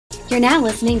You're now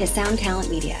listening to Sound Talent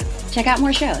Media. Check out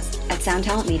more shows at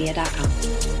soundtalentmedia.com.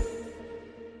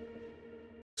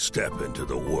 Step into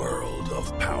the world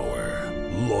of power,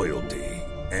 loyalty,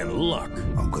 and luck.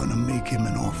 I'm gonna make him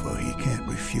an offer he can't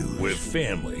refuse. With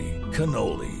family,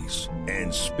 cannolis,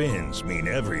 and spins mean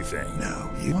everything.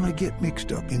 Now, you wanna get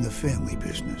mixed up in the family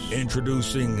business.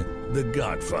 Introducing The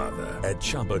Godfather at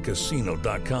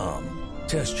ChumbaCasino.com.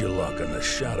 Test your luck in the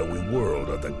shadowy world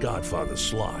of The Godfather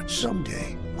slot.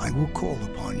 Someday, I will call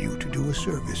upon you to do a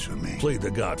service for me. Play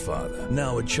The Godfather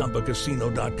now at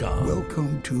ChumbaCasino.com.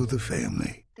 Welcome to the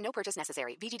family. No purchase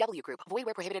necessary. VGW Group. Void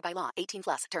where prohibited by law. 18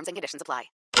 plus. Terms and conditions apply.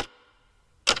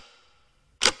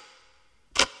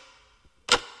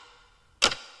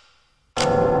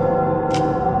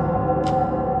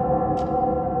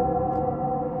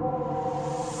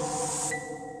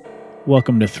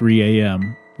 Welcome to 3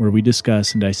 a.m., where we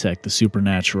discuss and dissect the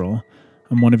supernatural.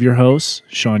 I'm one of your hosts,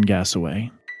 Sean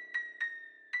Gassaway.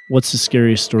 What's the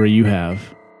scariest story you have?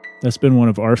 That's been one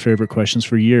of our favorite questions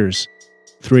for years.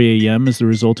 3 a.m. is the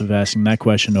result of asking that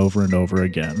question over and over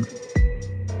again.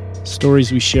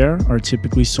 Stories we share are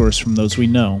typically sourced from those we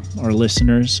know, our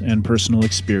listeners, and personal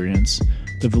experience,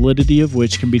 the validity of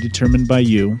which can be determined by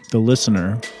you, the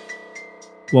listener.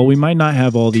 While we might not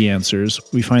have all the answers,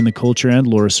 we find the culture and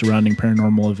lore surrounding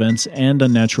paranormal events and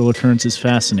unnatural occurrences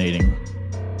fascinating.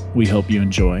 We hope you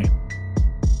enjoy.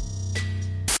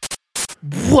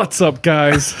 What's up,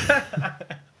 guys?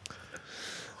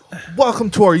 Welcome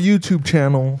to our YouTube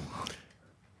channel.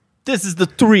 This is the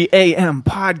 3 a.m.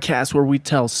 podcast where we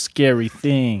tell scary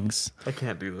things. I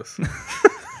can't do this.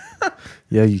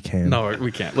 Yeah, you can. No,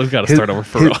 we can't. We've got to start over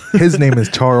for real. His name is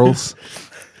Charles.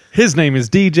 His name is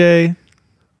DJ.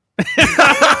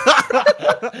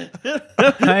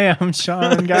 Hi, I'm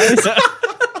Sean, guys.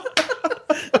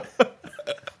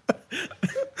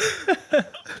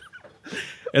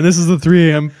 And this is the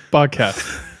 3 a.m.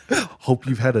 podcast. Hope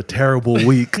you've had a terrible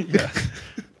week.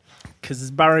 Because it's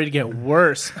about ready to get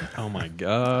worse. Oh my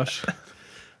gosh.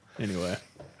 Anyway.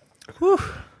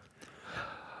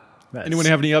 Anyone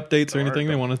have any updates or anything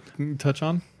they want to touch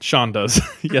on? Sean does.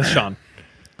 Yes, Sean.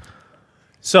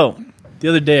 So, the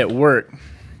other day at work,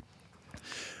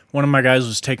 one of my guys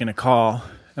was taking a call,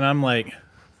 and I'm like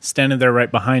standing there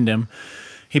right behind him.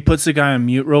 He puts the guy on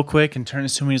mute real quick and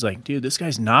turns to me. He's like, dude, this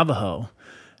guy's Navajo.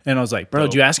 And I was like, bro,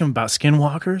 did you ask him about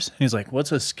skinwalkers? And he's like,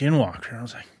 what's a skinwalker? And I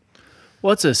was like,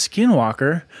 what's a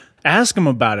skinwalker? Ask him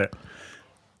about it.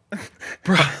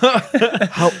 Bro,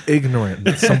 how ignorant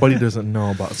that somebody doesn't know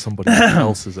about somebody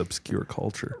else's obscure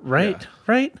culture. Right.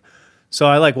 So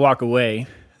I like walk away.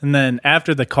 And then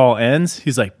after the call ends,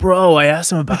 he's like, bro, I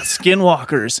asked him about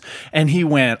skinwalkers. And he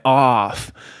went off.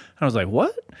 And I was like,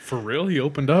 what? For real? He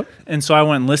opened up? And so I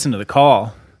went and listened to the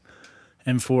call.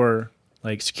 And for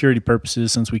like security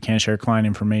purposes, since we can't share client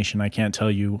information, I can't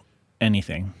tell you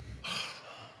anything.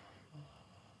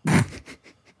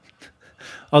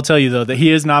 I'll tell you, though, that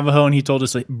he is Navajo, and he told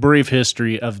us a brief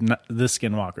history of the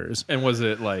skinwalkers. And was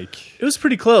it like... It was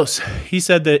pretty close. He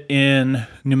said that in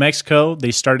New Mexico,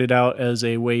 they started out as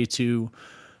a way to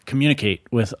communicate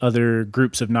with other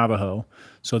groups of Navajo.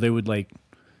 So they would like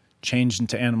change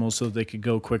into animals so they could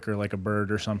go quicker, like a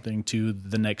bird or something, to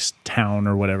the next town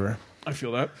or whatever. I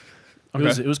feel that.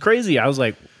 Okay. It was crazy. I was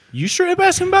like, you straight up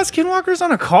asking about skinwalkers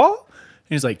on a call? And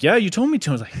he's like, yeah, you told me to.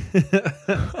 I was like,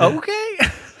 okay.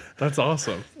 That's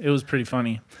awesome. It was pretty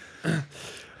funny.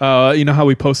 You know how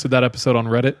we posted that episode on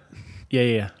Reddit?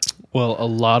 Yeah. Well, a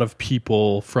lot of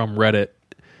people from Reddit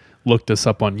looked us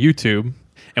up on YouTube,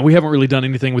 and we haven't really done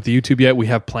anything with the YouTube yet. We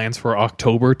have plans for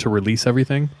October to release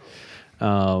everything.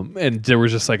 And there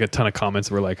was just like a ton of comments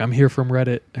that were like, I'm here from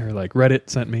Reddit, or like Reddit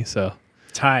sent me. So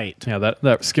tight. Yeah, that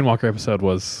Skinwalker episode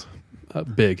was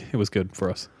big. It was good for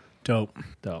us. Dope.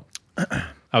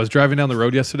 I was driving down the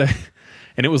road yesterday,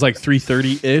 and it was like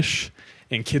 3:30-ish,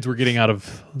 and kids were getting out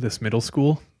of this middle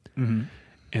school. Mm-hmm.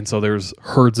 And so there's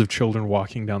herds of children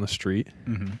walking down the street.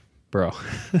 Mm-hmm. Bro,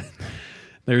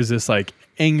 there's this like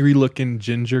angry-looking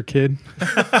ginger kid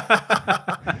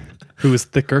who is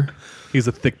thicker. He's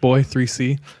a thick boy,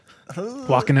 3C,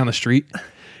 walking down the street.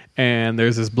 And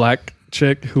there's this black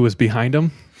chick who is behind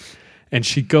him, and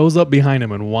she goes up behind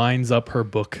him and winds up her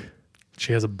book.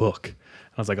 She has a book.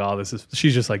 I was like, oh,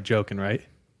 she's just like joking, right?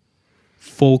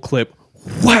 Full clip,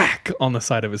 whack on the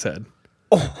side of his head.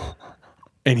 Oh.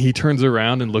 And he turns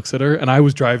around and looks at her, and I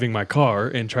was driving my car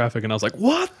in traffic, and I was like,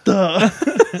 what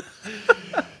the?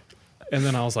 And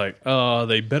then I was like,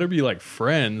 they better be like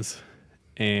friends.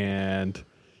 And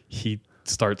he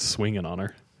starts swinging on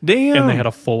her. Damn. And they had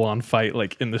a full-on fight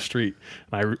like in the street.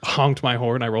 And I honked my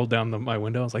horn. I rolled down my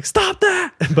window. I was like, stop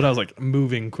that. But I was like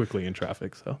moving quickly in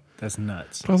traffic. So That's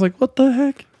nuts. I was like, what the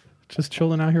heck? Just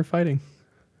chilling out here fighting.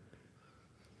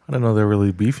 I don't know they're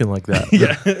really beefing like that.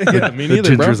 Yeah, me The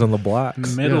neither, bro. gingers and the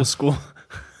blacks. Middle school.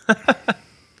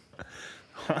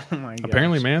 Oh my god.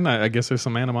 Apparently, man, I guess there's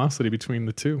some animosity between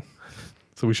the two.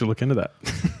 So we should look into that.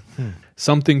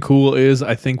 Something cool is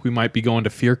I think we might be going to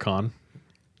FearCon.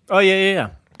 Oh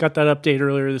yeah. Got that update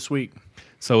earlier this week.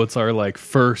 So it's our like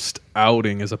first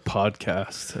outing as a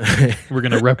podcast. We're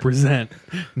going to represent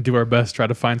and do our best, try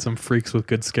to find some freaks with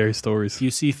good scary stories. If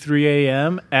you see 3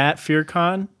 a.m. at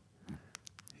FearCon,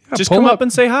 just pull come up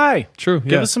and say hi. True.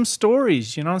 Give us some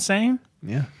stories. You know what I'm saying?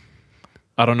 Yeah.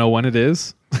 I don't know when it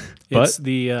is, but It's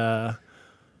the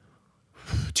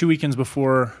 2 weekends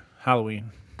before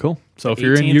Halloween. cool. So if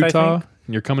you're in 18th, I Utah think.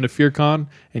 and you're coming to FearCon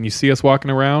and you see us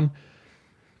walking around,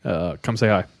 come say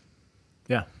hi.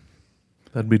 Yeah.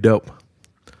 That'd be dope.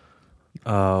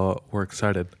 We're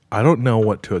excited. I don't know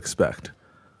what to expect.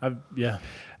 Yeah.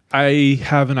 I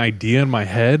have an idea in my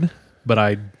head, but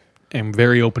I am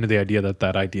very open to the idea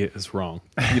that idea is wrong.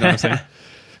 You know what I'm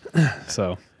saying?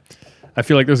 So I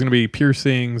feel like there's going to be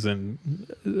piercings and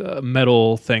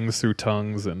metal things through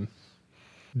tongues and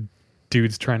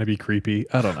dudes trying to be creepy.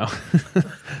 I don't know.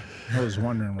 I was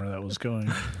wondering where that was going.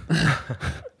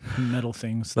 Metal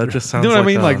things. That just sounds You know what I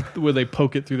mean? a- Like where they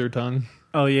poke it through their tongue.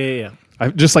 Oh yeah.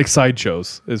 Just like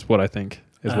sideshows is what I think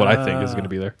is going to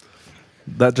be there.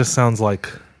 that just sounds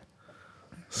like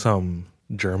some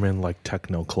German like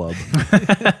techno club.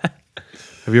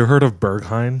 Have you heard of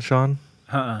Berghain, Sean?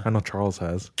 I know Charles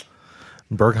has.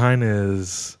 Berghain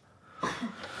is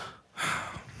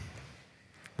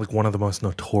like one of the most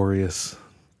notorious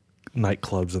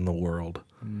nightclubs in the world.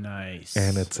 Nice.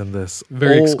 And it's in this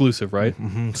Very old- exclusive, right?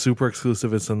 super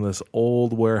exclusive. It's in this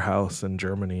old warehouse in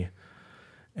Germany,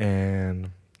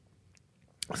 and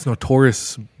it's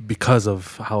notorious because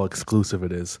of how exclusive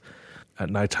it is. At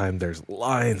nighttime, there's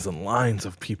lines and lines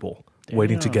of people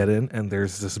waiting to get in, and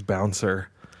there's this bouncer.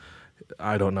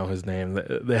 I don't know his name.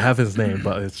 They have his name,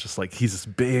 but it's just like he's this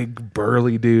big,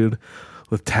 burly dude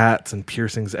with tats and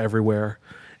piercings everywhere,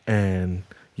 and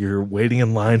you're waiting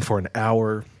in line for an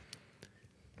hour,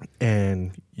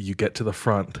 and you get to the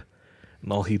front,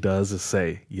 and all he does is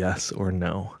say yes or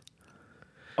no.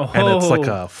 And it's like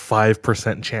a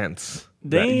 5% chance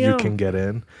that you Damn. can get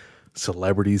in.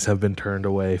 Celebrities have been turned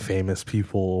away, famous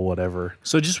people, whatever.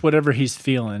 So just whatever he's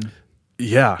feeling.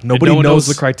 Yeah, nobody no one knows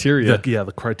knows the criteria.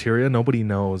 the criteria. Nobody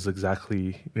knows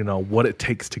exactly, what it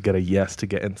takes to get a yes to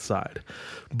get inside.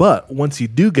 But once you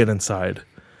do get inside,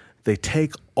 they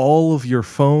take all of your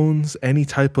phones, any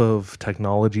type of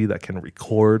technology that can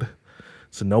record.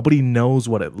 So nobody knows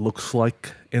what it looks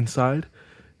like inside.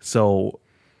 So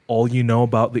all you know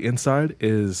about the inside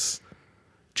is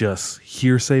just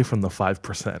hearsay from the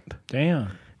 5%.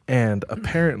 Damn. And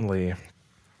apparently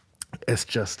it's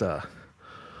just a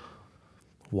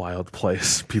wild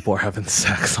place. People are having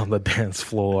sex on the dance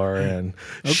floor and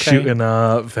shooting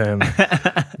up and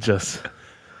just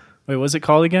Wait, what's it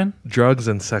called again? drugs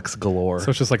and sex galore. So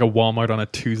it's just like a Walmart on a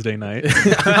Tuesday night.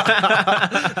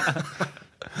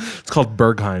 It's called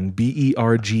Berghain,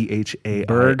 Berghain.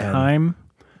 Bergheim.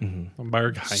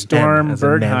 Berghain. Storm as in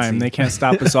Bergheim. Nancy. They can't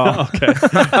stop us all.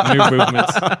 New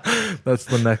movements. That's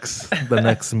the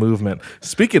next movement.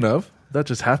 Speaking of, that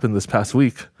just happened this past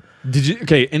week.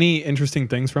 Any interesting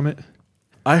things from it?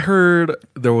 I heard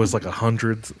there was like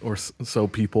 100 or so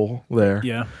people there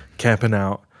Yeah. camping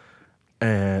out.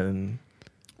 And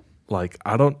like,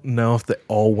 I don't know if they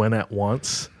all went at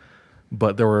once,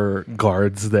 but there were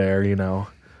guards there,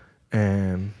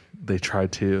 and they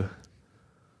tried to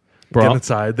get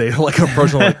inside. They like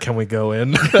approached them like, can we go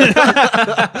in?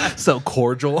 So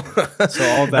cordial. So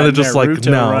all that And they're just like,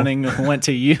 Naruto no. running went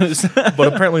to use.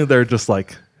 But apparently they're just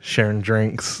like sharing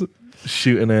drinks,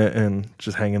 shooting it, and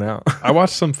just hanging out. I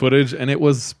watched some footage and it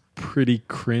was pretty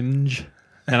cringe.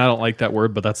 And I don't like that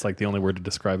word, but that's like the only word to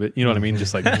describe it. You know what I mean?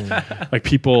 Just like like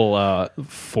people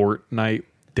Fortnite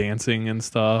dancing and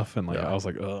stuff. And like I was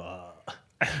like, ugh.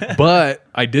 But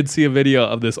I did see a video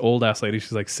of this old ass lady.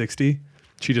 She's like 60.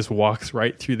 She just walks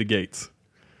right through the gates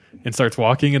and starts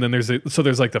walking. And then there's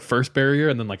like the first barrier,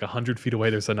 and then like 100 feet away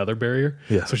there's another barrier.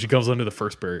 Yeah. So she goes under the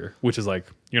first barrier, which is like,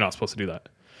 you're not supposed to do that.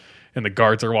 And the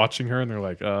guards are watching her, and they're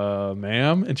like,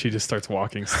 ma'am. And she just starts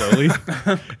walking slowly.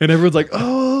 And everyone's like,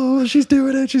 oh, she's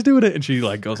doing it. She's doing it. And she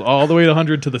like goes all the way to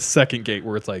 100 to the second gate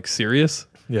where it's like serious.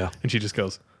 Yeah. And she just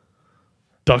goes,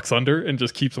 ducks under and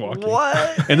just keeps walking.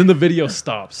 What? And then the video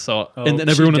stops. So, and then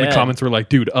she's everyone in the dead. comments were like,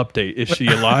 dude, update. Is she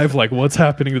alive? Like, what's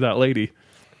happening to that lady?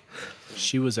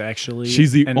 She was actually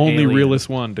She's the an only alien. realist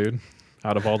one, dude.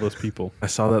 out of all those people. I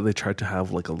saw that they tried to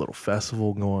have like a little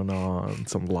festival going on,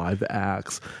 some live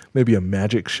acts, maybe a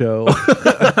magic show,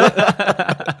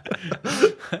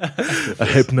 a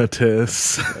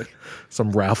hypnotist,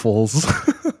 some raffles.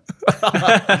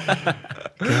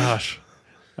 Gosh,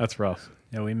 that's rough.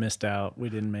 Yeah, we missed out. We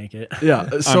didn't make it.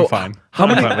 Yeah, so I'm fine. How I'm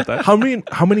many? fine with that.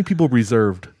 How many people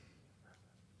reserved?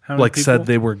 How many Like people? said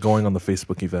they were going on the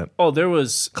Facebook event. Oh, there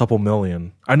was, A couple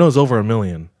million. I know it's over 1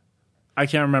 million. I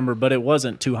can't remember, but it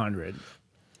wasn't 200.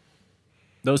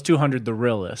 Those 200, the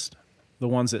real list. The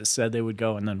ones that said they would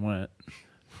go and then went.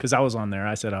 Because I was on there.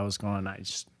 I said I was going.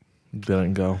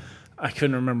 Didn't go. I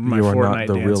couldn't remember my You are Fortnite not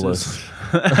the dances.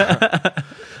 realist.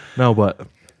 No, but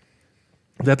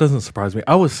that doesn't surprise me.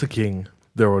 I was thinking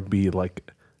there would be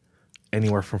like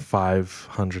anywhere from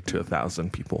 500 to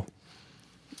 1,000 people.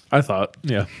 I thought,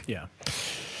 yeah, Yeah.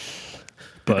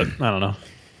 but I don't know.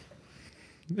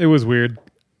 It was weird.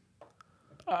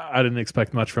 I didn't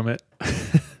expect much from it.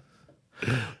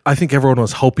 I think everyone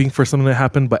was hoping for something to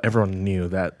happen, but everyone knew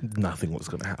that nothing was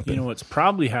going to happen. You know what's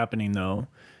probably happening, though,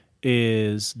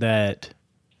 is that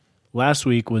last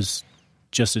week was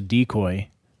just a decoy.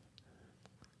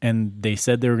 And they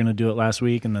said they were going to do it last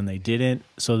week, and then they didn't,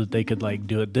 so that they could like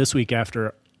do it this week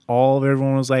after all of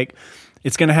everyone was like,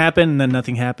 it's going to happen, and then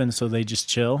nothing happened, so they just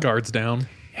chill. Guards down.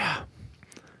 Yeah.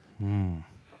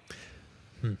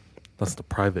 That's the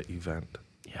private event.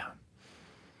 Yeah.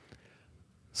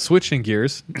 Switching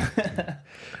gears.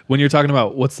 When you're talking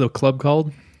about, what's the club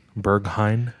called?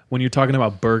 Berghain. When you're talking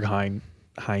about Berghain,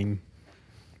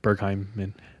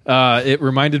 it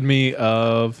reminded me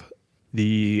of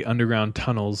the underground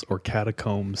tunnels or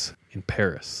catacombs in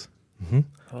Paris.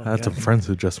 I had some friends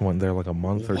who just went there like a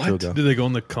month or two ago. Did they go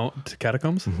in the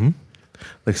catacombs?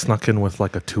 They snuck in with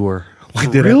like a tour.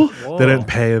 Like For real? They didn't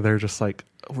pay. They're just like,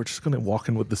 we're just going to walk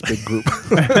in with this big group.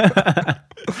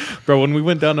 Bro, when we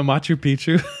went down to Machu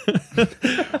Picchu,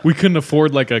 we couldn't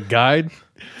afford like a guide.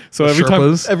 So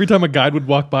every time a guide would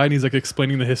walk by and he's like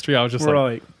explaining the history, I was just We're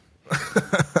like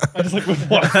I just like would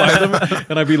walk by them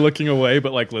and I'd be looking away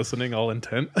but like listening all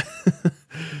intent.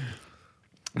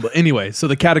 But anyway, so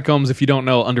the catacombs, if you don't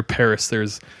know, under Paris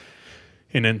there's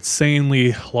an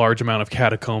insanely large amount of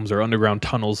catacombs or underground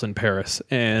tunnels in Paris,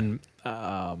 and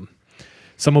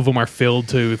some of them are filled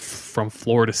from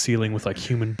floor to ceiling with like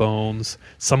human bones.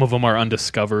 Some of them are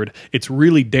undiscovered. It's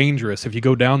really dangerous. If you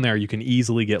go down there, you can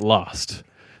easily get lost.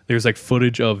 There's like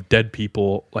footage of dead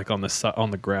people like on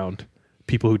the ground,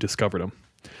 people who discovered them.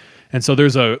 And so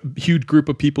there's a huge group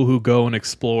of people who go and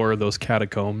explore those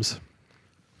catacombs.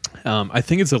 I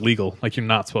think it's illegal. Like you're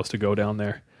not supposed to go down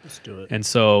there. Let's do it. And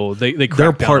so they There are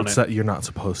crack down parts on it. that you're not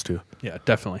supposed to. Yeah,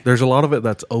 definitely. There's a lot of it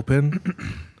that's open,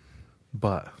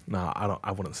 but no,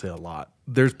 I wouldn't say a lot.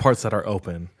 There's parts that are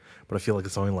open, but I feel like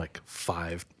it's only like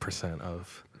 5%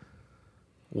 of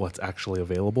what's actually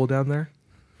available down there.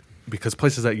 Because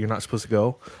places that you're not supposed to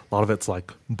go, a lot of it's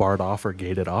like barred off or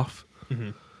gated off.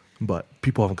 But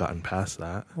people haven't gotten past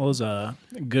that. Well, as a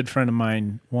good friend of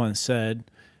mine once said,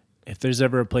 if there's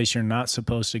ever a place you're not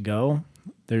supposed to go,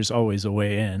 there's always a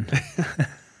way in.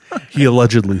 He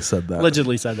allegedly said that.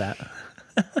 Allegedly said that.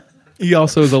 He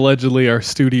also is allegedly our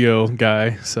studio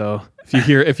guy. So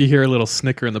if you hear a little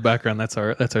snicker in the background, that's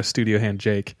our studio hand,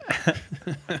 Jake.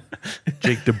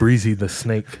 Jake DeBreezy, the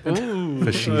snake.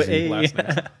 Fashizi. Last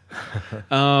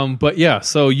name. But yeah,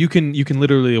 so you can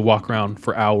literally walk around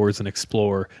for hours and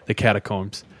explore the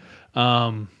catacombs.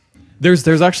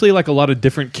 There's actually like a lot of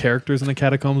different characters in the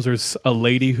catacombs. There's a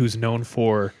lady who's known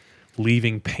for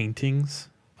leaving paintings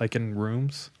like in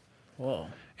rooms. Whoa.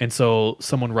 And so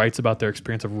someone writes about their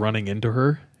experience of running into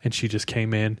her, and she just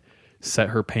came in, set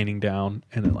her painting down,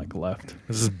 and then like left.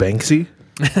 This is Banksy?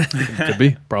 Could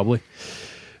be, probably.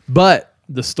 But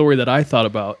the story that I thought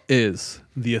about is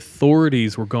the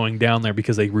authorities were going down there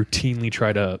because they routinely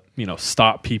try to,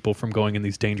 stop people from going in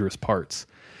these dangerous parts.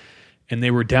 And they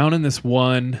were down in this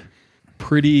one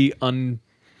pretty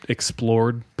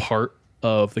unexplored part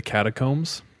of the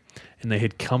catacombs, and they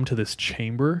had come to this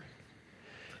chamber.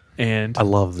 And I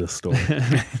love this story.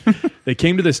 they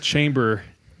came to this chamber,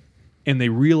 and they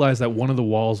realized that one of the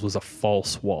walls was a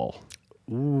false wall.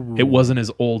 Ooh. It wasn't as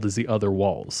old as the other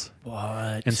walls.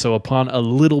 What? And so upon a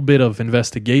little bit of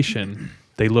investigation,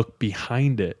 they look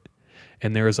behind it,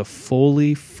 and there is a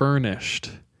fully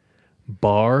furnished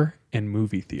bar and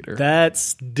movie theater.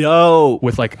 That's dope.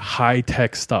 With like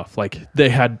high-tech stuff. Like they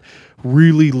had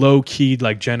really low-key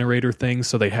like generator things,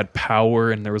 so they had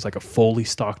power, and there was like a fully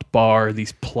stocked bar,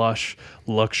 these plush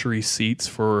luxury seats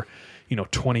for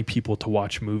 20 people to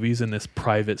watch movies in this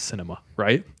private cinema,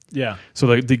 right? Yeah.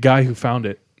 So the guy who found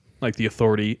it, like the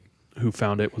authority who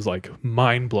found it was like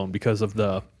mind blown because of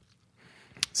the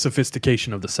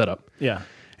sophistication of the setup. Yeah.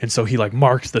 And so he like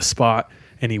marked the spot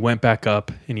and he went back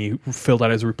up and he filled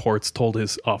out his reports, told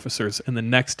his officers. And the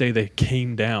next day they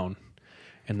came down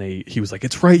and he was like,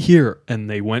 it's right here. And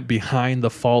they went behind the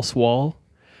false wall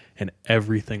and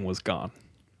everything was gone.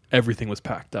 Everything was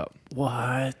packed up.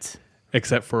 What?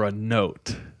 Except for a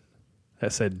note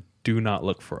that said, do not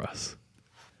look for us.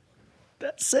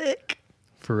 That's sick.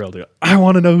 For real, dude. I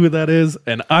want to know who that is,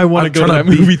 and I want to go to that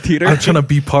movie theater. I'm trying to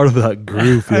be part of that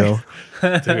group, yo.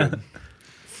 Dude,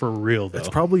 for real, though. It's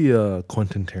probably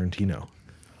Quentin Tarantino.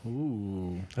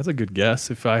 Ooh. That's a good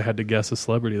guess. If I had to guess a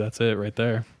celebrity, that's it right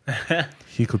there.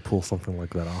 He could pull something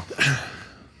like that off.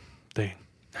 Dang.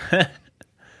 But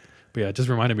yeah, it just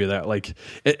reminded me of that. Like,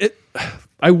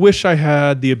 I wish I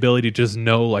had the ability to just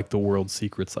know, like, the world's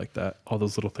secrets like that. All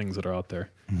those little things that are out there.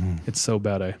 Mm-hmm. It's so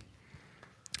bad,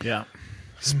 Yeah.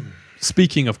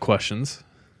 Speaking of questions,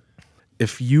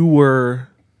 if you were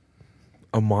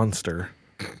a monster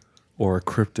or a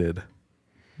cryptid,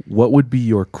 what would be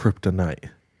your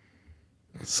kryptonite?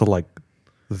 So like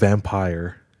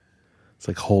vampire, it's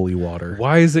like holy water.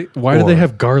 why do they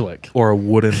have garlic? Or a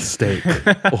wooden stake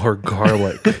or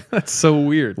garlic. That's so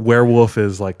weird. Werewolf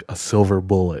is like a silver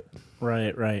bullet.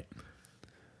 Right.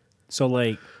 So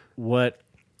like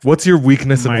What's your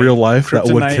weakness in My real life that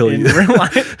would kryptonite kill in you? real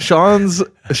life? Sean's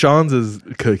is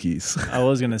cookies. I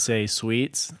was going to say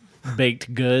sweets,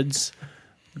 baked goods,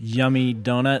 yummy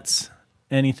donuts,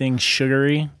 anything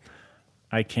sugary.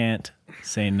 I can't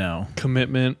say no.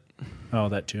 Commitment, Oh,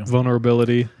 that too.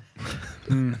 vulnerability,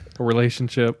 a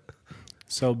relationship.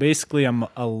 So basically, I'm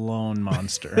a lone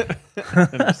monster.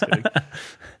 I'm just kidding.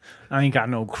 I ain't got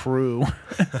no crew.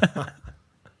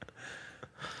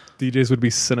 DJs would be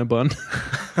Cinnabon.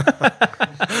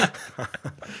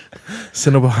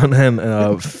 Cinnabon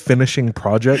and finishing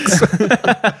projects.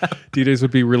 DJs would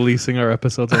be releasing our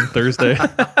episodes on Thursday.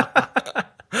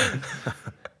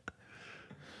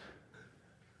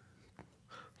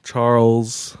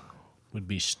 Charles Would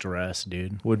be stress,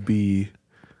 dude. would be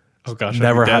Oh gosh,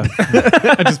 never I'd be dead.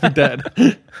 I'd just be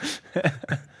dead.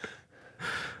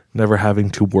 never having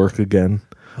to work again.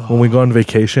 When we go on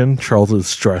vacation, Charles is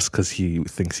stressed because he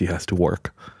thinks he has to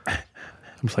work. I'm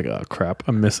just like, oh crap,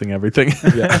 I'm missing everything.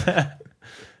 Yeah.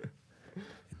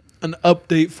 An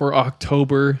update for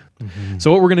October. Mm-hmm.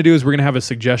 So what we're going to do is we're going to have a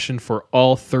suggestion for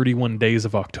all 31 days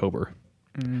of October.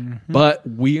 Mm-hmm. But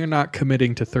we are not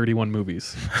committing to 31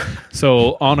 movies.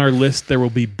 So on our list, there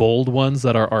will be bold ones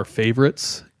that are our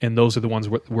favorites, and those are the ones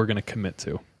we're going to commit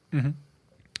to. Mm-hmm.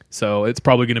 So it's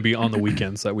probably going to be on the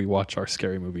weekends that we watch our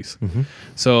scary movies. Mm-hmm.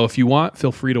 So if you want,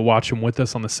 feel free to watch them with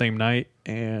us on the same night,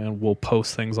 and we'll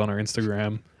post things on our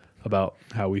Instagram about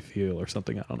how we feel or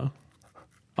something. I don't know.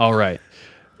 All right.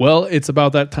 Well, it's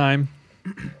about that time.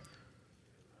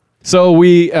 So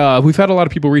we've had a lot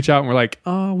of people reach out and we're like,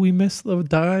 oh, we missed the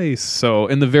dice. So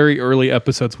in the very early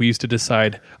episodes, we used to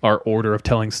decide our order of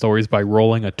telling stories by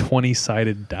rolling a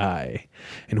 20-sided die.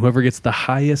 And whoever gets the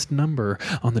highest number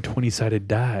on the 20-sided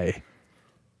die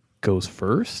goes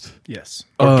first Yes.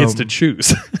 or gets to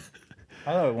choose.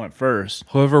 I thought it went first.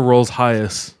 Whoever rolls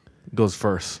highest goes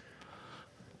first.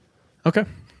 Okay.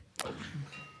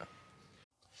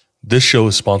 This show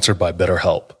is sponsored by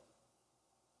BetterHelp.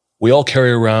 We all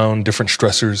carry around different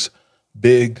stressors,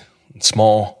 big and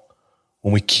small.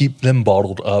 When we keep them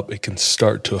bottled up, it can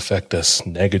start to affect us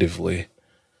negatively.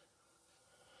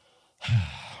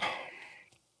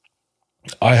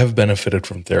 I have benefited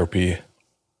from therapy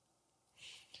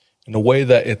in a way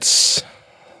that it's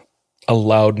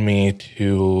allowed me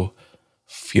to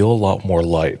feel a lot more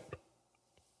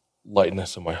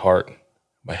lightness in my heart,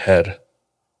 my head,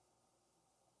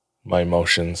 my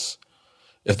emotions.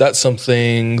 If that's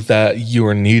something that you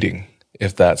are needing,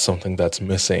 if that's something that's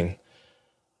missing,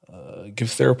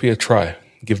 give therapy a try.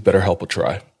 Give BetterHelp a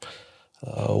try.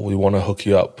 We want to hook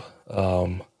you up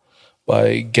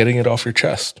by getting it off your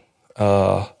chest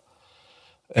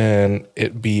and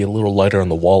it be a little lighter on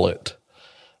the wallet.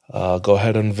 Go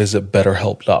ahead and visit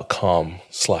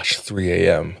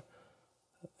betterhelp.com/3am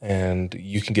and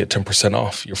you can get 10%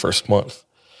 off your first month.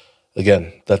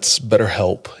 Again, that's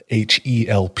BetterHelp,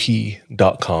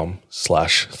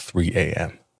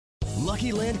 HELP.com/3am.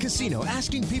 Lucky Land Casino,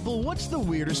 asking people, what's the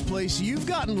weirdest place you've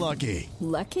gotten lucky?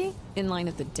 Lucky? In line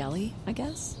at the deli, I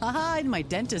guess? Aha, in my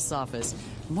dentist's office.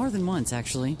 More than once,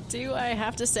 actually. Do I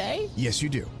have to say? Yes, you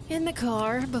do. In the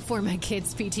car before my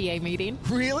kids' PTA meeting.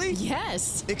 Really?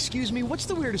 Yes. Excuse me, what's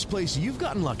the weirdest place you've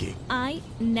gotten lucky? I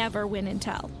never win and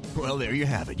tell. Well, there you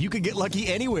have it. You can get lucky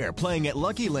anywhere, playing at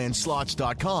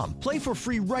LuckyLandSlots.com. Play for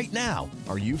free right now.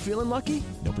 Are you feeling lucky?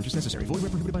 No purchase necessary. Void where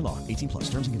prohibited by law. 18+.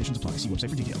 Terms and conditions apply. See website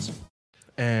for details.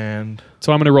 And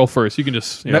so I'm going to roll first. You can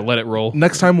just let it roll.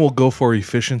 Next time we'll go for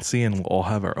efficiency and we'll all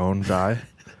have our own die.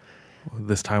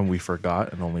 This time we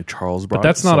forgot and only Charles brought it. But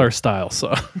that's not our style,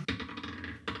 so.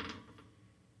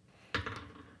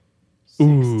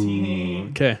 Ooh.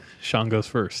 Okay, Sean goes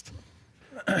first.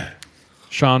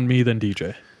 Sean, me, then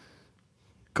DJ.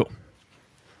 Cool.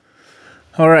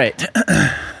 All right.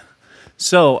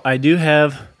 So I do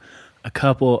have a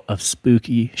couple of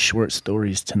spooky short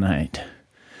stories tonight.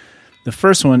 The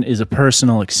first one is a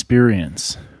personal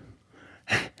experience.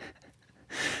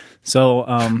 So,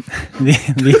 was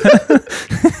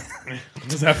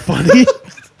that funny?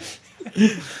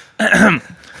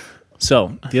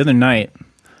 So the other night,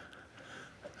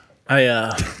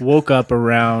 I woke up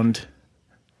around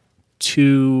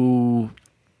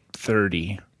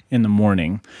 2:30 in the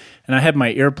morning, and I had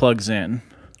my earplugs in.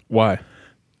 Why?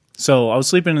 So I was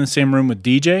sleeping in the same room with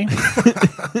DJ,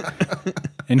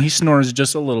 and he snores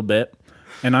just a little bit,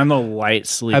 and I'm the light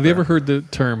sleeper. Have you ever heard the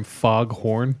term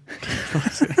foghorn?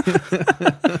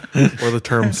 Or the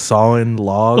term sawing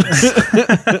logs?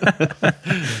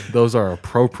 Those are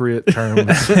appropriate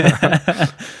terms.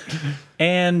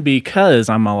 And because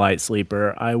I'm a light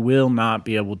sleeper, I will not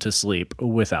be able to sleep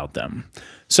without them.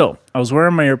 So I was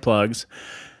wearing my earplugs,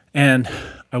 and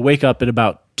I wake up at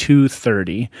about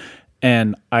 2:30,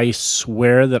 and I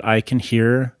swear that I can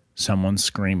hear someone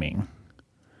screaming.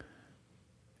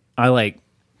 I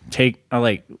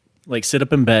sit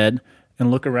up in bed and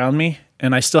look around me,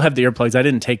 and I still have the earplugs. I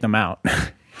didn't take them out.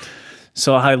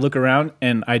 So I look around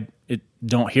and I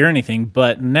don't hear anything,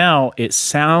 but now it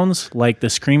sounds like the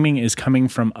screaming is coming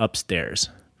from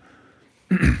upstairs.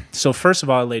 So first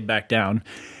of all, I laid back down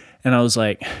and I was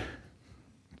like,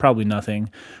 probably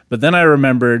nothing. But then I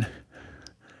remembered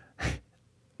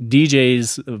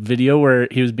DJ's video where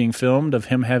he was being filmed of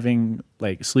him having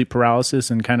like sleep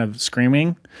paralysis and kind of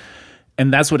screaming.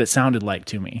 And that's what it sounded like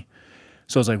to me.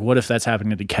 So I was like, what if that's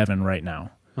happening to Kevin right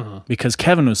now? Because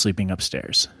Kevin was sleeping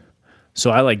upstairs. So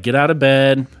I get out of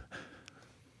bed,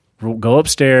 go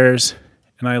upstairs,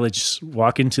 and I just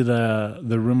walk into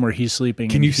the room where he's sleeping.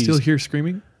 Can you still hear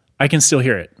screaming? I can still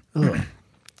hear it.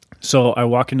 So I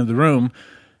walk into the room,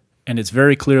 and it's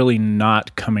very clearly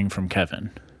not coming from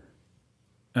Kevin.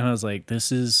 And I was like,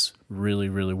 this is really,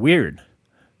 really weird.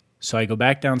 So I go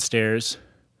back downstairs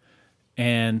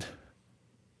and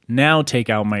now take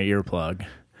out my earplug,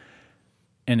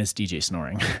 and it's DJ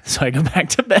snoring. So I go back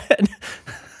to bed.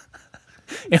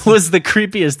 It was the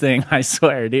creepiest thing, I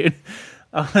swear, dude.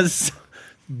 I was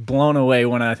blown away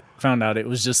when I found out it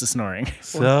was just the snoring.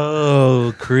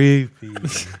 So creepy.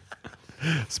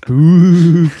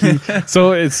 Spooky.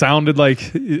 So it sounded like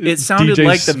DJ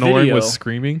like the snoring video was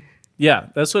screaming? Yeah,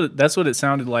 that's what it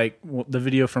sounded like, the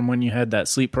video from when you had that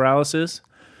sleep paralysis.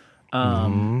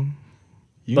 You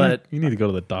need to go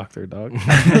to the doctor, dog.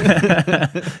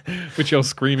 With your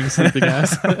screaming, sleeping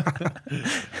ass.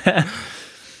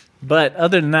 But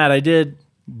other than that, I did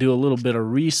do a little bit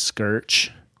of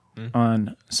research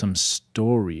on some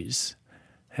stories.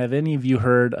 Have any of you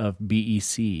heard of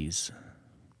BECs?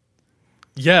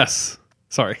 Yes.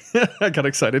 Sorry. I got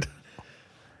excited.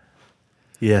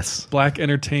 Yes. Black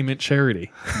Entertainment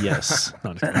Charity. Yes.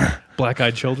 No,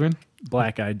 Black-Eyed Children?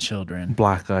 Black-Eyed Children.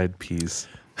 Black-Eyed Peas.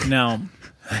 Now...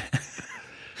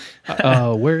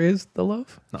 where is the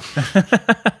love?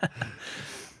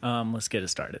 No. Let's get it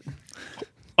started.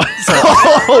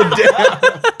 Oh, damn.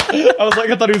 I was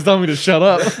like, I thought he was telling me to shut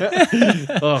up.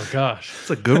 Oh, gosh. That's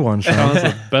a good one, Sean. That's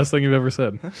the best thing you've ever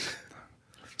said.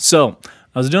 So,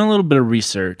 I was doing a little bit of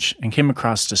research and came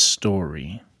across a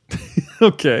story.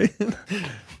 Okay.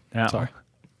 Now, sorry.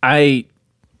 I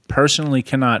personally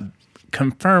cannot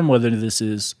confirm whether this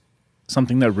is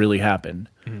something that really happened,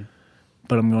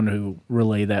 but I'm going to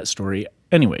relay that story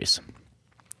anyways.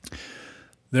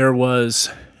 There was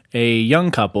a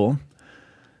young couple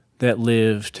that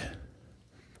lived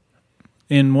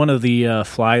in one of the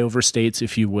flyover states,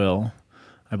 if you will.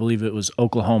 I believe it was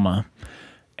Oklahoma,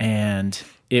 and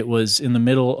it was in the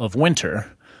middle of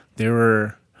winter. They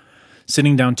were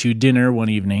sitting down to dinner one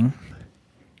evening,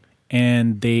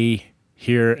 and they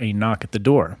hear a knock at the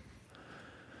door.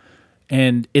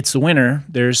 And it's the winter.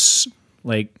 There's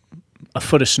like a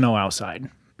foot of snow outside.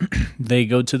 They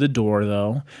go to the door,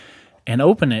 though, and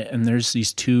open it, and there's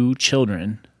these two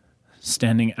children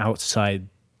standing outside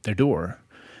their door.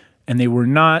 And they were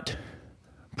not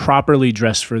properly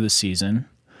dressed for the season.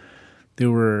 They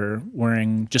were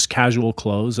wearing just casual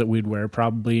clothes that we'd wear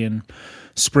probably in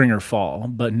spring or fall,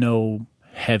 but no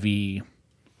heavy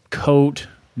coat,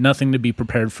 nothing to be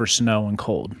prepared for snow and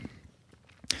cold.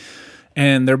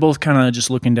 And they're both kind of just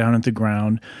looking down at the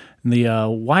ground. And the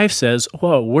wife says,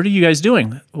 "Whoa, what are you guys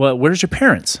doing? Well, where's your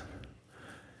parents?"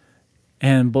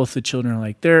 And both the children are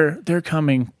like, they're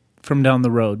coming from down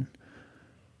the road.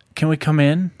 Can we come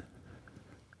in?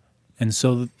 And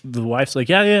so the wife's like,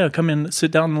 yeah, come in,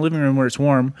 sit down in the living room where it's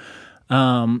warm.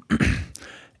 And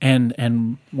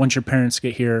once your parents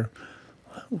get here,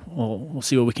 we'll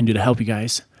see what we can do to help you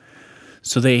guys.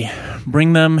 So they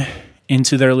bring them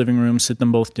into their living room, sit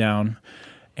them both down,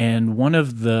 and one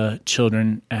of the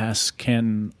children asks,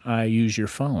 "Can I use your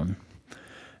phone?"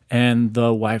 And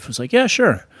the wife was like, "Yeah,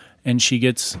 sure." And she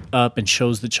gets up and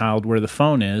shows the child where the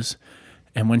phone is,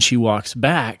 and when she walks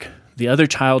back, the other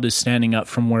child is standing up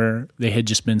from where they had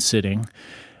just been sitting,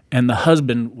 and the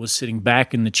husband was sitting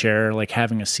back in the chair like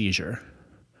having a seizure.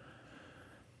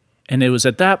 And it was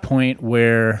at that point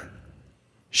where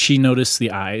she noticed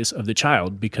the eyes of the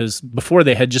child, because before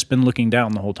they had just been looking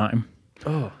down the whole time.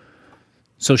 Oh.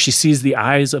 So she sees the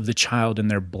eyes of the child and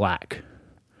they're black.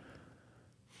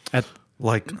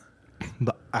 Like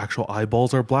the actual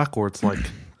eyeballs are black, or it's like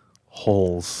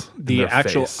holes in The their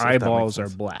actual face, if that makes eyeballs are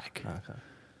sense. black. Okay.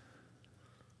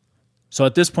 So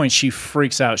at this point, she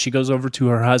freaks out. She goes over to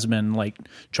her husband, like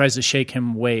tries to shake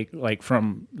him awake, like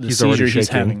from the He's seizure already he's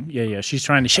shaking. having. Yeah. She's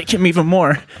trying to shake him even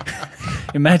more.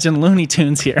 Imagine Looney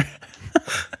Tunes here.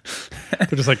 They're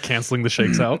just like canceling the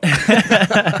shakes out.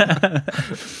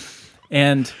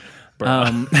 And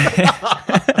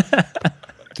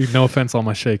dude, no offense, all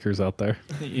my shakers out there.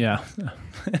 Yeah,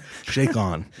 Shake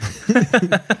on.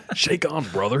 Shake on,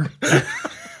 brother.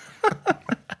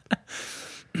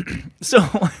 so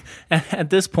at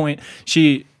this point,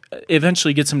 she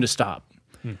eventually gets him to stop.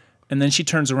 And then she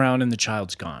turns around and the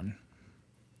child's gone.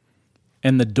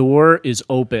 And the door is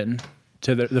open,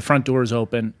 to the front door is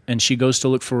open, and she goes to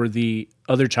look for the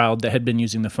other child that had been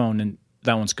using the phone, and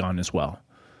that one's gone as well.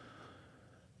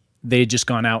 They had just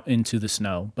gone out into the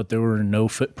snow, but there were no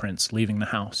footprints leaving the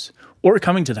house or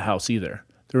coming to the house either.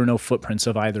 There were no footprints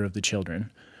of either of the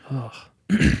children.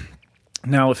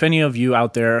 Now, if any of you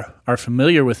out there are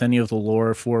familiar with any of the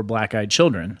lore for black-eyed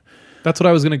children, That's what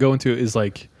I was going to go into, is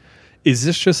like, is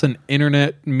this just an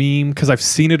internet meme? Because I've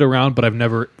seen it around, but I've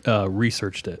never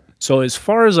researched it. so as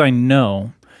far as I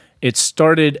know, it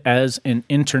started as an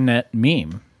internet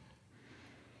meme.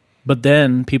 But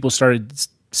then people started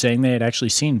saying they had actually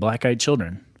seen black-eyed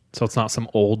children. So it's not some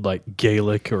old like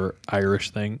Gaelic or Irish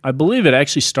thing. I believe it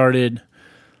actually started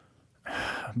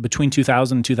between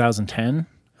 2000 and 2010.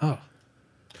 Oh.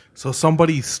 So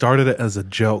somebody started it as a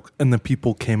joke, and then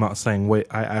people came out saying, "Wait,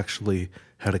 I actually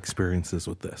had experiences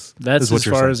with this." That's is what as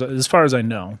you're far saying. as far as I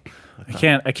know.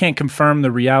 I can't confirm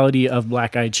the reality of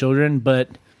black-eyed children,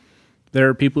 but there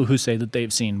are people who say that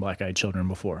they've seen black-eyed children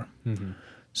before. Mm-hmm.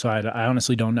 So I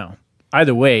honestly don't know.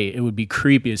 Either way, it would be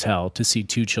creepy as hell to see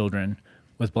two children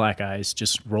with black eyes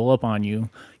just roll up on you.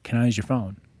 "Can I use your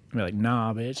phone?" I'd be like,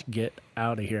 "Nah, bitch, get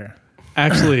out of here."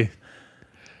 Actually,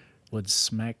 Would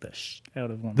smack the shit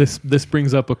out of one. this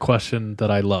brings up a question that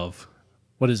I love.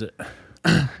 What is it?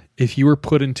 If you were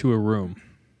put into a room,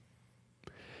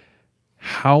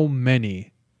 how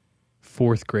many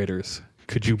fourth graders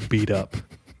could you beat up?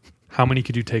 How many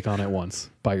could you take on at once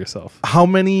by yourself? How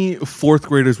many fourth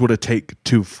graders would it take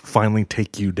to finally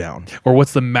take you down? Or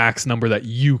what's the max number that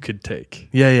you could take?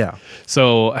 Yeah.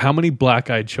 So how many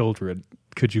black-eyed children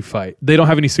could you fight? They don't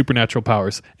have any supernatural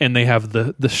powers, and they have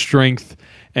the strength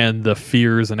and the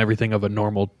fears and everything of a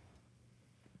normal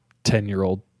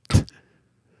 10-year-old.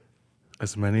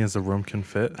 As many as the room can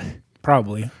fit.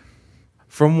 Probably.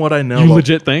 From what I know, You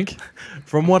legit think?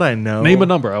 From what I know, Name a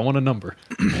number. I want a number.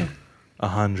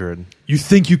 100. You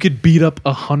think you could beat up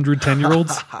 100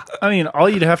 10-year-olds? I mean, all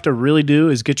you'd have to really do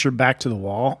is get your back to the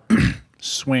wall,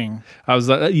 swing.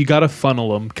 You got to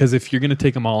funnel them, because if you're going to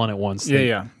take them all on at once,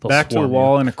 Yeah. they'll Back to the swarm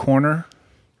wall you. in a corner.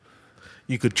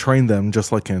 You could train them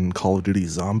just like in Call of Duty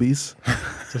Zombies.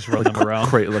 Just run them around.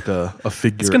 Create like a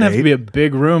figure. It's going to have to eight. be a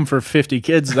big room for 50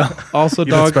 kids, though. Also, You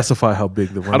didn't dog, specify how big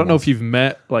the room I don't know was. if you've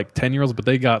met like 10-year-olds, but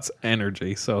they got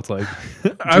energy. So it's like,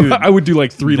 I would do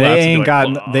like 3 laps. They and be ain't like,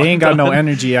 got "Oh, they ain't got no done."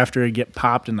 energy after it get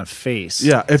popped in the face.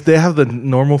 Yeah, if they have the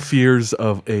normal fears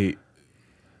of a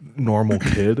normal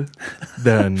kid,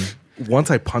 then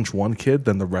once I punch one kid,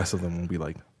 then the rest of them will be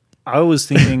like, I was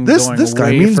thinking This going guy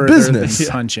way means further business. than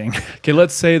punching. Okay,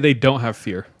 let's say they don't have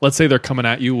fear. Let's say they're coming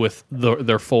at you with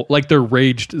their full, like they're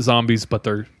raged zombies, but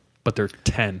they're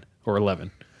 10 or 11.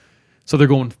 So they're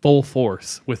going full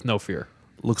force with no fear.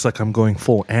 looks like I'm going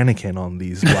full Anakin on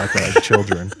these black-eyed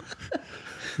children.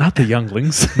 Not the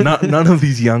younglings. None of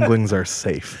these younglings are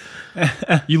safe.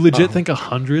 You legit think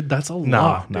 100? That's a No,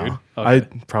 lot, no. dude. I Okay.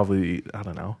 probably, I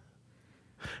don't know.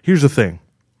 Here's the thing.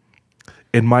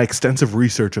 In my extensive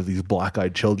research of these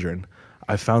black-eyed children,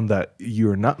 I found that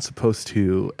you're not supposed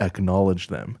to acknowledge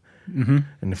them. Mm-hmm.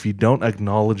 And if you don't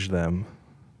acknowledge them,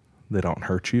 they don't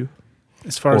hurt you.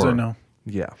 As far as I Or- know.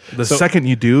 Yeah. The So- second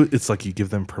you do, it's like you give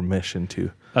them permission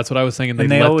to. That's what I was thinking. They,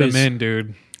 And they let always- them in,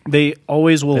 dude. They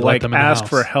always will They let like them in the ask house.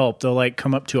 for help. They'll like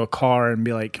come up to a car and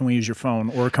be like, "Can we use your phone?"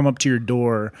 Or come up to your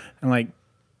door and like,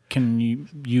 "Can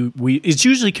we?" It's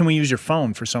usually, "Can we use your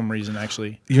phone?" For some reason,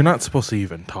 actually. You're not supposed to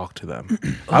even talk to them.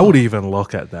 I would even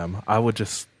look at them. I would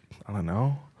just, I don't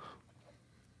know,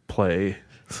 play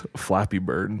Flappy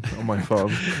Bird on my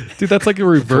phone. Dude, that's like a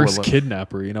reverse Toilet.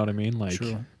 kidnapper. You know what I mean? Like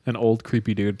True. an old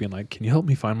creepy dude being like, "Can you help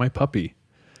me find my puppy?"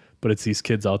 But it's these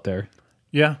kids out there.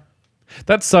 Yeah.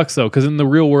 That sucks though, because in the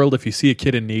real world, if you see a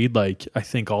kid in need, like I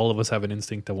think all of us have an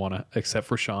instinct to want to, except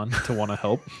for Sean, to want to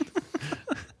help.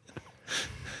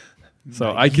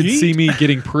 So I could see me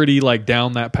getting pretty like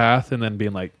down that path and then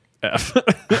being like, F.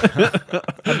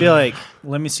 I'd be like,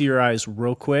 "Let me see your eyes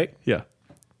real quick." Yeah.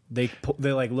 They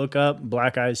like look up,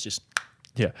 black eyes, just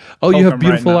Yeah. Oh, Poke you have 'em right in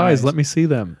beautiful the eyes. eyes. Let me see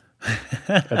them.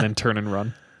 And then turn and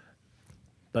run.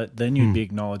 But then you'd be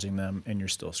acknowledging them, and you're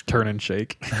still screwed. Turn and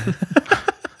shake.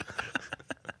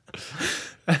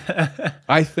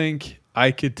 I think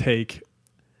I could take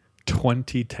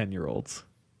 20 10-year-olds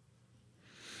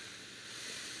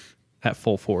at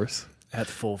full force. At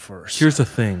full force. Here's the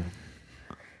thing.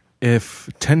 If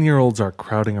 10-year-olds are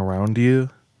crowding around you,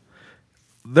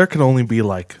 there can only be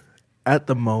like, at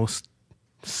the most,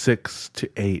 6 to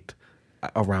 8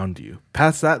 around you.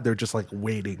 Past that, they're just like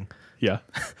waiting Yeah.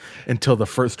 until the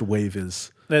first wave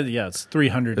is Yeah, it's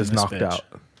 300 in this knocked bitch. out.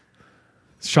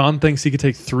 Sean thinks he could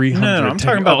take 300. No, I'm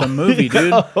talking about the 10 movie, dude.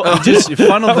 You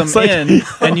funnel I them was like- in,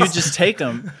 and you just take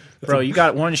them. Bro, you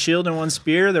got one shield and one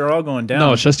spear. They're all going down.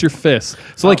 No, it's just your fists.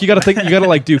 So like you got to think, you got to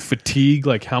like do fatigue.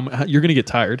 Like how you're gonna get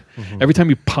tired every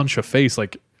time you punch a face.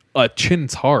 Like a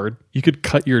chin's hard. You could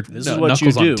cut your This is what you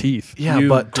knuckles do. on teeth. Yeah, You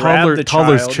but grab the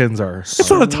toddlers' child, chins are. It's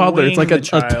not a toddler. It's like a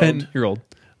swing the child. 10-year-old,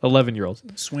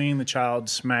 11-year-old. Swinging the child,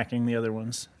 smacking the other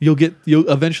ones. You'll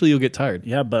eventually get tired.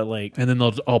 Yeah, but like, And then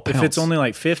they'll all pounce. if it's only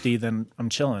like 50, then I'm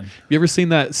chilling. You ever seen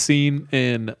that scene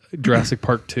in Jurassic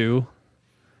Park 2?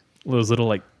 Those little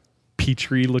like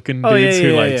Petri looking Oh, dudes yeah,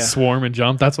 who yeah, like yeah. swarm and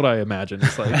jump. That's what I imagine.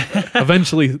 It's like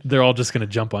eventually they're all just gonna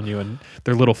jump on you and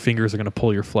their little fingers are gonna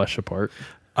pull your flesh apart.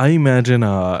 I imagine,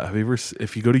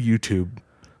 if you go to YouTube,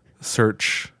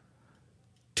 search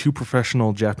 2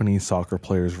 professional Japanese soccer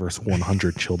players versus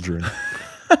 100 children.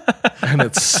 And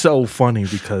it's so funny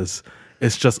because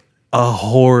it's just a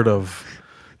horde of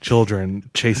children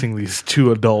chasing these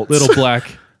 2 adults. Little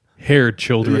black haired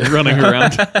children running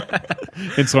around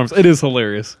in swarms. It is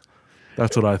hilarious.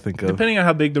 That's what I think of. Depending on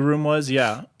how big the room was,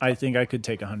 yeah, I think I could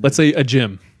take 100. Let's say a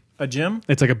gym. a gym.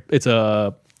 It's like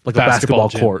a basketball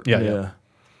gym. court. Yeah.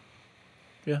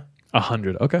 Yeah,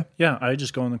 100. Okay. yeah. I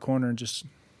just go in the corner and just.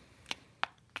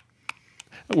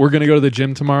 We're gonna go to the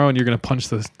gym tomorrow, and you're gonna punch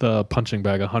the punching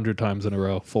bag 100 times in a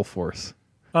row, full force.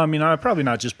 I mean, I'll probably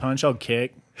not just punch. I'll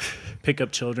kick, pick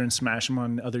up children, smash them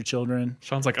on other children.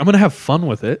 Sean's like, I'm gonna have fun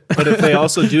with it. But if they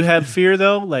also do have fear,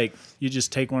 though, like you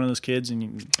just take one of those kids and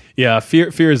you. Yeah, fear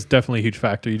is definitely a huge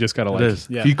factor. You just gotta It like is.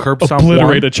 Yeah. If you curb stomp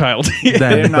obliterate one, a child. then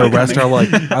They're the not rest coming. are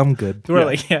like, I'm good. We're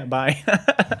like, yeah, bye.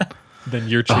 Then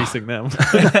you're chasing them.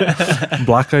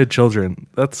 Black-eyed children.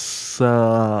 That's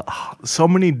so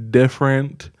many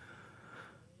different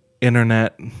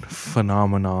internet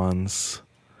phenomenons.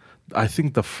 I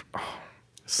think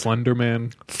Slender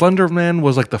Man Slender Man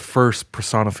was like the first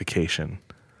personification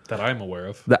that I'm aware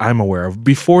of. that I'm aware of.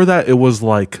 Before that, it was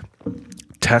like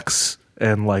texts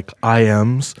and like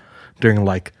IMs during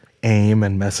like AIM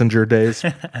and Messenger days,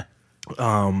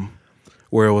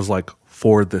 where it was like,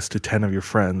 forward this to 10 of your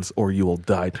friends or you will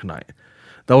die tonight.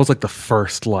 That was like the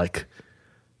first like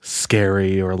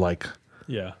scary or like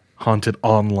Yeah. haunted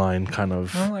online kind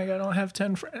of. I'm like, I don't have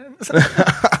 10 friends.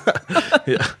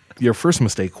 Yeah. Your first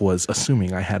mistake was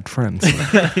assuming I had friends.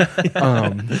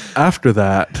 After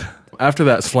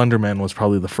that, Slender Man was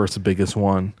probably the first biggest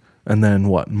one, and then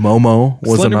what? Momo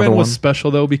was Slender another Man one. was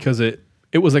special though because it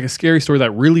was like a scary story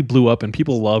that really blew up and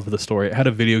people loved the story. It had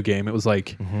a video game. It was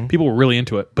like people were really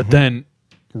into it. But then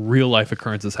real life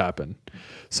occurrences happened.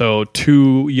 So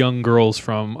 2 young girls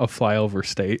from a flyover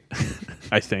state,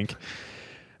 I think,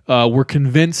 were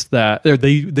convinced that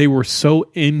they were so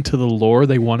into the lore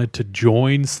they wanted to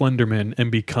join Slenderman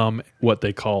and become what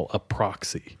they call a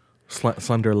proxy.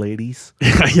 Slender ladies.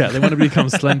 Yeah, they want to become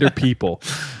slender people,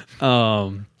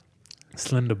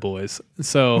 slender boys.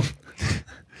 So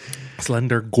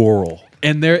Slender Gorl.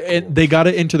 And they got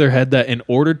it into their head that in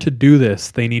order to do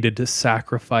this, they needed to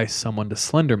sacrifice someone to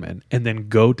Slenderman and then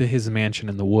go to his mansion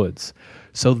in the woods.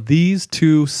 So these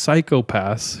two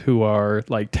psychopaths who are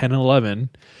like 10 and 11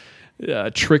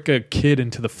 trick a kid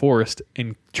into the forest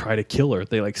and try to kill her.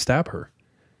 They like stab her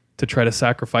to try to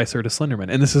sacrifice her to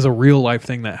Slenderman. And this is a real life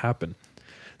thing that happened.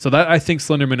 So that I think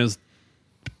Slenderman is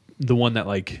the one that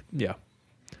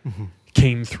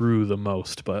came through the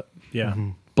most. But Yeah.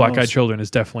 Black Eyed Children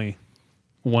is definitely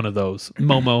one of those.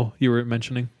 Momo, you were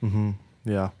mentioning.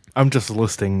 Yeah. I'm just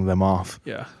listing them off.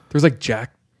 Yeah. There's like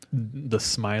Jack the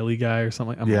Smiley guy or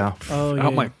something. I'm Yeah. like, Oh,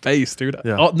 out yeah. my face, dude.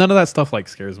 Yeah. Oh, none of that stuff like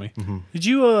scares me. Did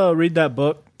you read that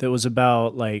book that was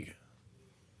about like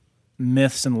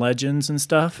myths and legends and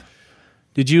stuff?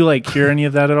 Did you like hear any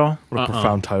of that at all? What a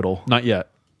profound title. Not yet.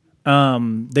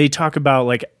 They talk about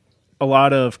like a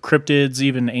lot of cryptids,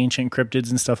 even ancient cryptids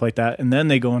and stuff like that. And then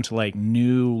they go into like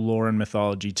new lore and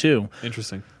mythology too.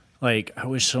 Interesting. Like, I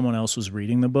wish someone else was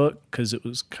reading the book because it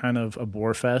was kind of a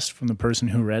bore fest from the person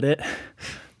who read it.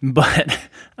 But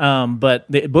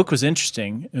the book was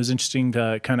interesting. It was interesting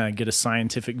to kind of get a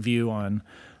scientific view on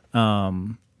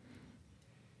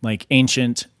like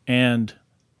ancient and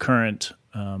current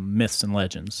myths and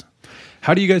legends.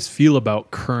 How do you guys feel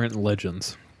about current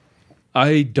legends?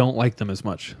 I don't like them as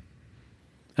much.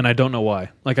 And I don't know why.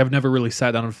 Like, I've never really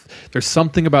sat down. There's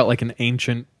something about like an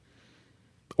ancient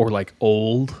or like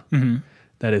old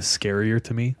that is scarier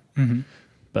to me.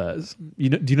 But do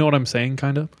you know what I'm saying?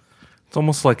 Kind of. It's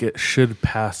almost like it should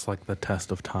pass like the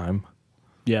test of time.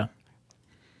 Yeah.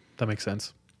 That makes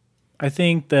sense. I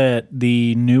think that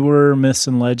the newer myths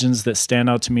and legends that stand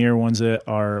out to me are ones that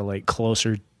are like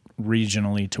closer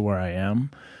regionally to where I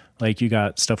am. Like you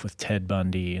got stuff with Ted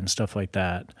Bundy and stuff like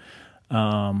that.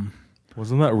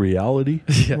 Wasn't that reality?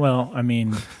 Well, I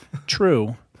mean,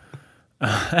 true.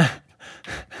 I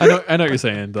know what you're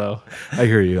saying though. I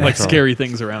hear you. Like scary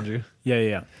things around you.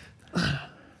 Yeah.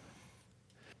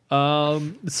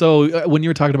 So when you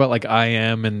were talking about like I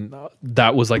Am and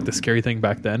that was like the scary thing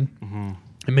back then,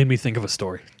 it made me think of a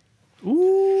story.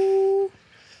 Ooh.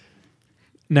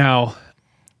 Now,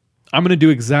 I'm going to do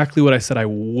exactly what I said I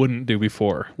wouldn't do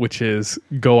before, which is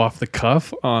go off the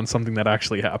cuff on something that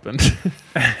actually happened.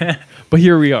 But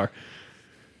here we are.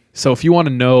 So if you want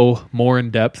to know more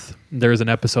in depth, there's an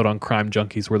episode on Crime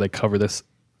Junkies where they cover this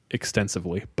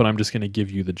extensively, but I'm just going to give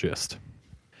you the gist.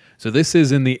 So this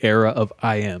is in the era of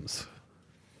IMs.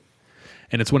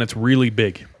 And it's when it's really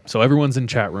big. So everyone's in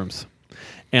chat rooms.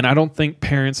 And I don't think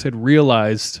parents had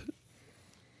realized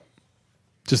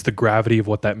just the gravity of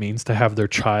what that means to have their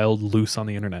child loose on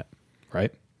the internet,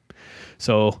 right?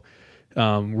 So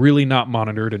really not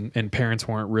monitored, and parents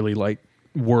weren't really like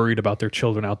worried about their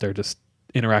children out there just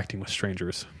interacting with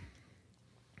strangers.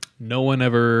 No one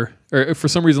ever, or for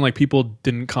some reason, like people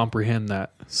didn't comprehend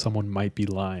that someone might be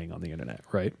lying on the internet,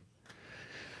 right?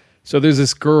 So there's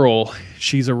this girl,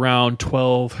 she's around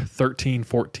 12, 13,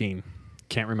 14.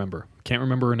 Can't remember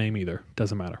her name either.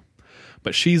 Doesn't matter.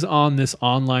 But she's on this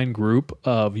online group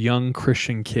of young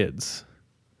Christian kids.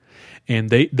 And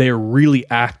they are really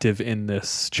active in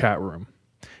this chat room.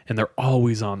 And they're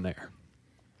always on there.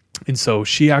 And so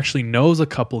she actually knows a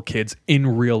couple kids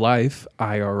in real life,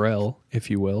 IRL, if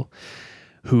you will,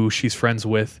 who she's friends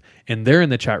with. And they're in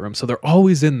the chat room. So they're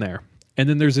always in there. And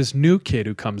then there's this new kid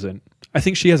who comes in. I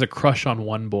think she has a crush on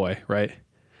one boy, right?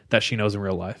 That she knows in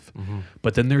real life.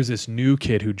 But then there's this new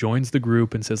kid who joins the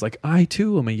group and says like, I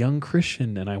too am a young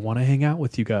Christian and I want to hang out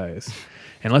with you guys.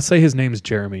 And let's say his name's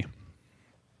Jeremy.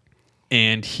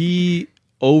 And he,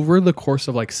 over the course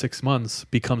of like 6 months,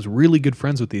 becomes really good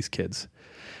friends with these kids.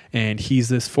 And he's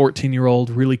this 14-year-old,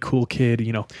 really cool kid.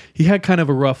 You know, he had kind of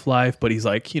a rough life, but he's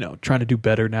like, you know, trying to do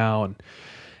better now.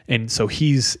 And so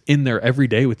he's in there every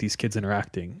day with these kids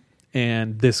interacting.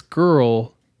 And this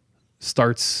girl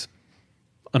starts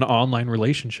an online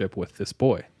relationship with this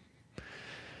boy.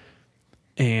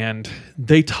 And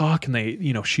they talk and they,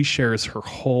 you know, she shares her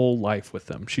whole life with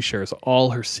them. She shares all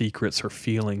her secrets, her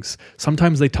feelings.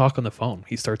 Sometimes they talk on the phone.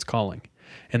 He starts calling.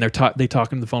 And they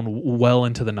talk on the phone well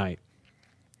into the night.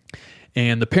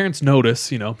 And the parents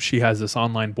notice, you know, she has this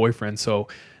online boyfriend. So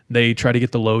they try to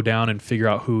get the lowdown and figure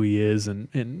out who he is.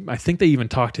 And I think they even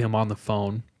talk to him on the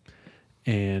phone.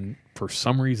 And for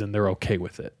some reason, they're okay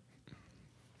with it.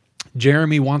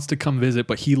 Jeremy wants to come visit,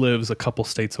 but he lives a couple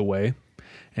states away.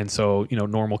 And so, you know,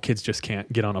 normal kids just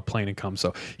can't get on a plane and come.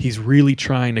 So he's really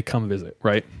trying to come visit,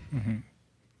 right?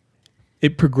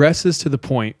 It progresses to the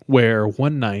point where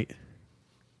one night,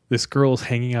 this girl's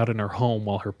hanging out in her home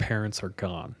while her parents are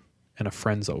gone and a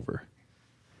friend's over.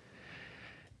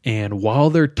 And while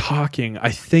they're talking, I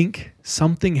think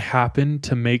something happened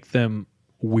to make them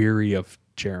weary of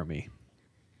Jeremy.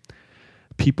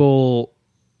 People,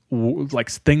 like,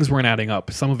 things weren't adding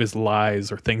up. Some of his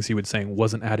lies or things he was saying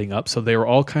wasn't adding up. So they were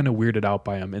all kind of weirded out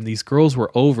by him. And these girls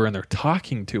were over and they're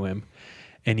talking to him.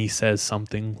 And he says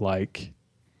something like,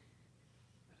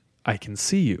 I can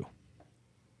see you.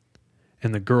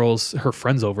 And the girls, her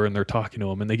friends over, and they're talking to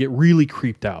him. And they get really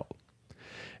creeped out.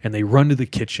 And they run to the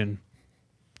kitchen.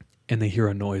 And they hear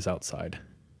a noise outside.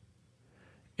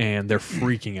 And they're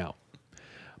freaking out.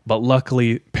 But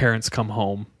luckily, parents come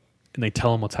home. And they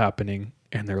tell them what's happening.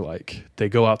 And they're like, they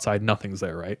go outside, nothing's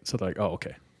there, right? So they're like, oh,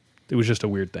 okay. It was just a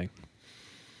weird thing.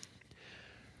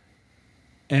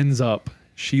 Ends up,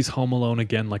 she's home alone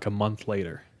again like a month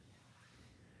later.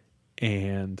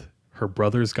 And her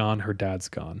brother's gone, her dad's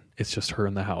gone. It's just her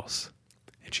in the house.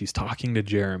 And she's talking to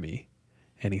Jeremy.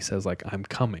 And he says, like, I'm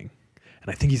coming.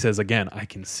 And I think he says again, I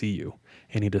can see you.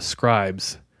 And he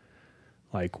describes,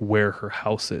 like, where her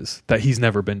house is that he's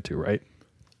never been to, right?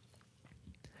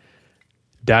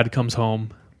 Dad comes home,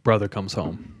 brother comes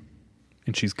home,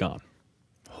 and she's gone.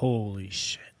 Holy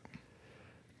shit.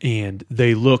 And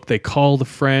they call the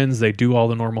friends, they do all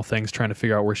the normal things trying to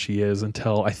figure out where she is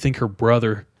until I think her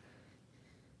brother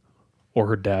or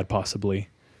her dad possibly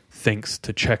thinks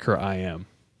to check her IM.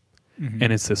 Mm-hmm.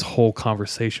 And it's this whole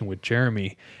conversation with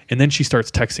Jeremy. And then she starts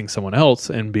texting someone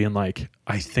else and being like,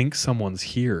 I think someone's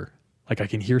here. Like, I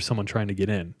can hear someone trying to get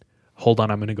in. Hold on,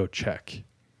 I'm going to go check.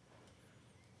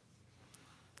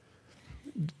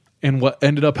 And what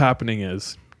ended up happening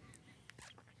is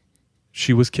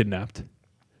she was kidnapped,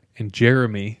 and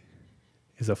Jeremy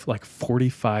is a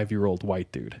 45-year-old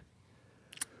white dude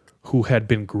who had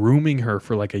been grooming her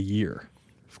for like a year.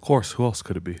 Of course, who else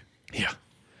could it be? Yeah.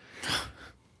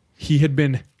 He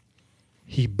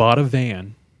bought a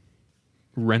van,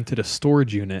 rented a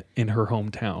storage unit in her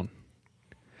hometown,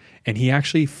 and he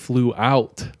actually flew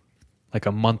out like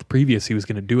a month previous. He was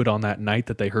going to do it on that night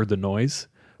that they heard the noise.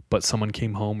 But someone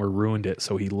came home or ruined it,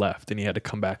 so he left, and he had to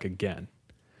come back again.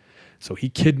 So he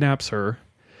kidnaps her.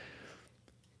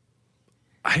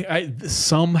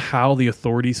 Somehow the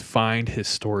authorities find his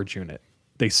storage unit.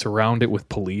 They surround it with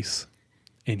police,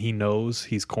 and he knows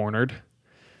he's cornered.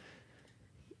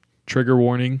 Trigger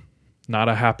warning, not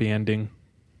a happy ending.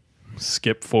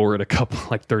 Skip forward a couple,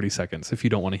 30 seconds if you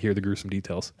don't want to hear the gruesome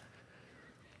details.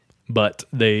 But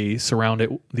they surround it,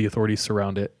 the authorities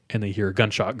surround it, and they hear a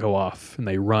gunshot go off, and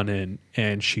they run in,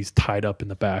 and she's tied up in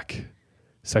the back,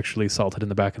 sexually assaulted in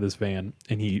the back of this van,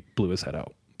 and he blew his head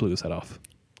off,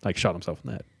 shot himself in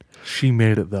the head. She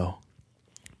made it, though.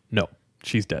 No,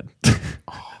 she's dead.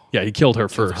 Yeah, he killed her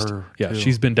first. Yeah,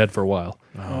 she's been dead for a while.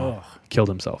 Oh. Killed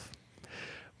himself.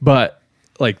 But,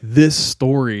 this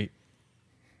story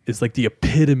is, the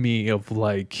epitome of,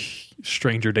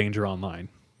 stranger danger online.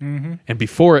 Mm-hmm. And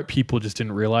before it, people just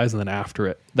didn't realize. And then after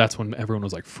it, that's when everyone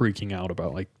was freaking out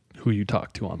about who you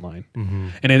talk to online. Mm-hmm.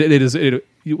 And it is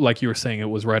like you were saying, it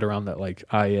was right around that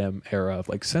IM era of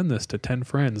send this to 10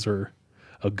 friends or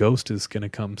a ghost is going to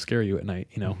come scare you at night,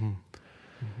 you know? Mm-hmm.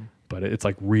 Mm-hmm. But it's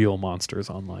real monsters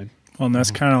online. Well, and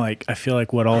that's kind of I feel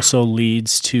what also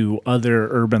leads to other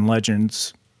urban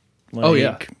legends.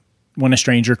 When a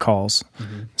stranger calls,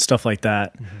 mm-hmm. stuff like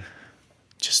that. Mm-hmm.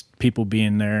 Just people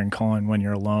being there and calling when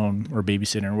you're alone or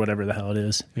babysitting or whatever the hell it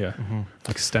is. Yeah. Mm-hmm.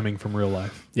 Stemming from real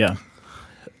life. Yeah.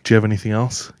 Do you have anything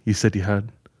else? You said you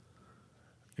had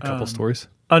a couple stories.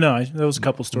 Oh, no. There was a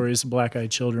couple stories, Black-Eyed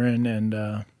Children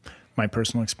and my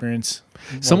personal experience.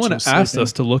 Someone asked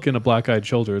us to look into Black-Eyed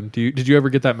Children. Did you ever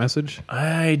get that message?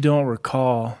 I don't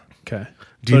recall. Okay.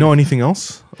 Do you know anything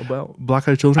else about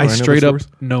Black-Eyed Children? I straight up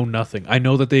know nothing. I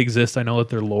know that they exist. I know that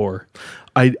they're lore.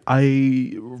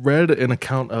 I read an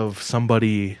account of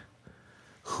somebody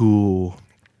who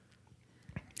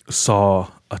saw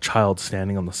a child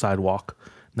standing on the sidewalk,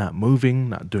 not moving,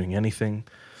 not doing anything,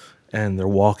 and they're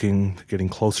walking, getting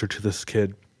closer to this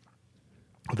kid.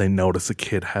 They notice the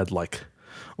kid had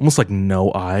almost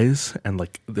no eyes, and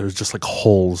there's just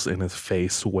holes in his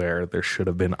face where there should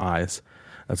have been eyes.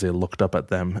 As they looked up at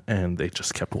them, and they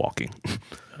just kept walking.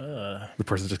 The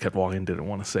person just kept walking, didn't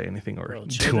want to say anything or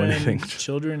do anything.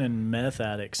 Children and meth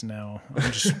addicts now.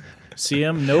 I'm just see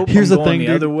them. Nope. Here's I'm the going thing,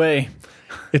 the other way.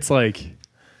 It's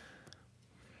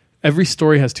every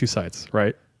story has two sides,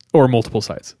 right? Or multiple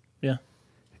sides. Yeah.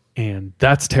 And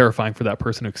that's terrifying for that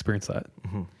person who experienced that.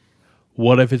 Mm-hmm.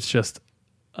 What if it's just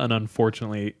an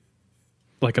unfortunate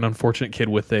kid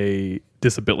with a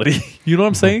disability? You know what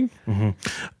I'm saying? Mm-hmm.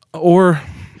 Or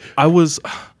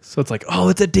so it's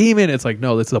it's a demon. It's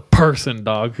no, it's a person,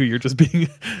 dog, who you're just being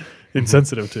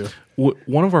insensitive to.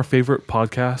 One of our favorite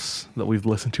podcasts that we've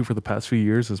listened to for the past few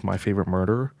years is My Favorite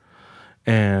Murderer.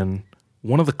 And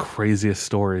one of the craziest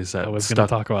stories that I was going to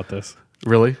talk about this.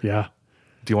 Really? Yeah.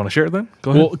 Do you want to share it then?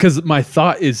 Go ahead. Well, because my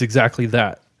thought is exactly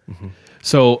that.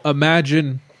 So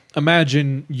imagine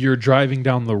you're driving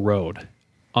down the road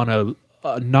on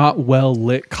a not well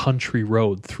lit country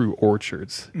road through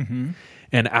orchards,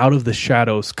 and out of the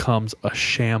shadows comes a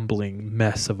shambling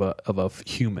mess of a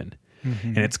human,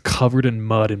 and it's covered in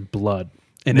mud and blood,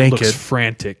 and Naked. it looks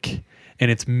frantic,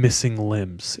 and it's missing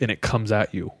limbs, and it comes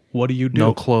at you. What do you do?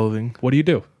 No clothing. What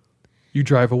do? You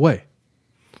drive away,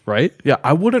 right? Yeah,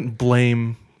 I wouldn't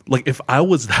blame, like, if I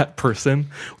was that person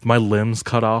with my limbs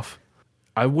cut off,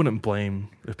 I wouldn't blame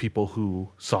the people who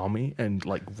saw me and,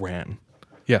 like, ran.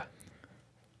 Yeah.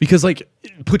 Because, like,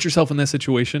 put yourself in that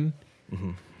situation.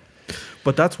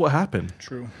 But that's what happened.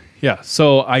 True. Yeah,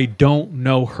 so I don't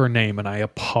know her name, and I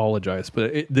apologize,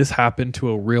 but this happened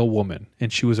to a real woman,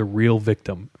 and she was a real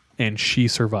victim, and she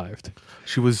survived.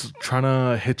 She was trying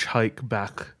to hitchhike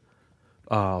back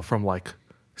from, like,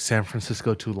 San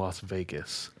Francisco to Las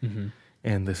Vegas.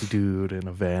 And this dude in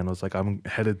a van was like, I'm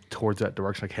headed towards that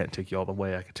direction. I can't take you all the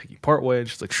way. I can take you part way. And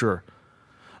she's like, sure.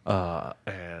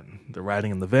 And they're riding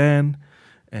in the van,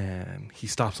 and he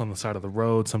stops on the side of the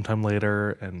road sometime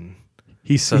later, and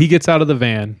he gets out of the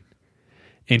van,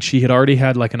 and she had already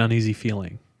had like an uneasy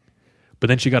feeling. But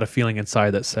then she got a feeling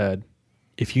inside that said,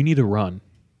 if you need to run,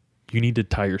 you need to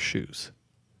tie your shoes.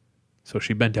 So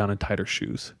she bent down and tied her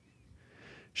shoes.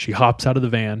 She hops out of the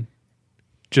van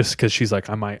just because she's like,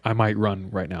 I might run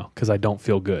right now because I don't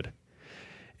feel good.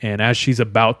 And as she's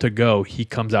about to go, he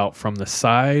comes out from the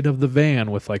side of the van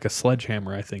with like a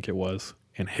sledgehammer, I think it was,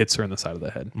 and hits her in the side of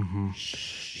the head.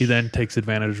 He then takes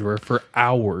advantage of her for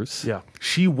hours. yeah,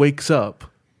 she wakes up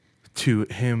to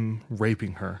him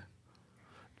raping her.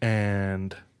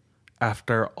 And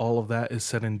after all of that is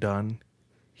said and done,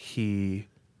 he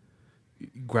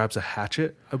grabs a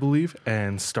hatchet, I believe,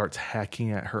 and starts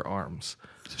hacking at her arms.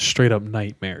 Straight up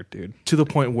nightmare, dude. To the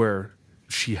point where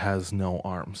she has no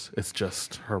arms. It's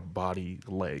just her body,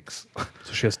 legs.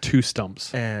 So she has two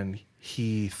stumps. And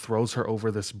he throws her over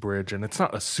this bridge, and it's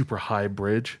not a super high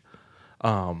bridge.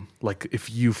 Like, if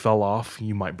you fell off,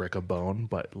 you might break a bone,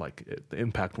 but like the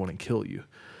impact wouldn't kill you.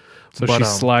 So she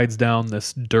slides down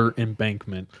this dirt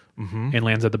embankment and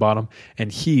lands at the bottom.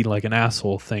 And he, like an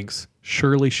asshole, thinks,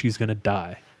 surely she's going to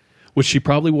die. Which she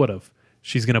probably would have.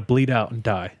 She's going to bleed out and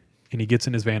die. And he gets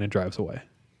in his van and drives away.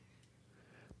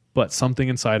 But something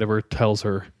inside of her tells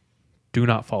her, do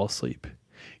not fall asleep.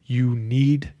 You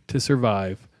need to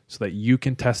survive so that you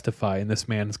can testify and this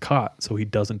man's caught so he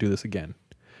doesn't do this again.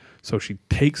 So she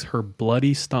takes her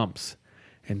bloody stumps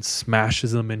and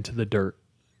smashes them into the dirt.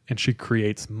 And she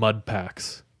creates mud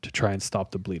packs to try and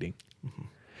stop the bleeding.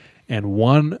 And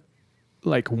one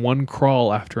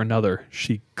crawl after another,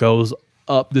 she goes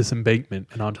up this embankment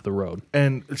and onto the road.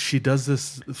 And she does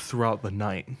this throughout the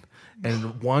night.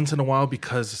 And once in a while,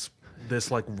 because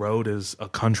this like road is a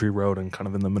country road and kind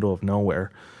of in the middle of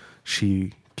nowhere,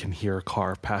 she can hear a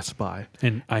car pass by.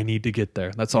 And I need to get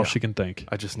there. That's all she can think.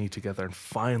 I just need to get there. And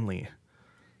finally,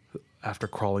 after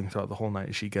crawling throughout the whole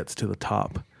night, she gets to the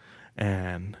top.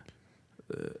 And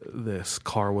this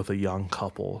car with a young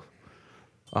couple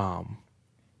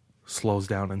slows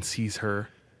down and sees her.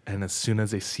 And as soon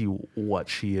as they see what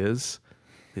she is,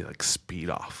 they like speed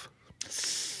off.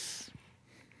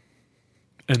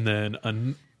 And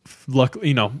then,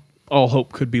 luckily, all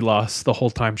hope could be lost. The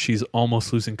whole time she's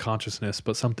almost losing consciousness,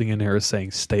 but something in her is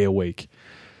saying, stay awake.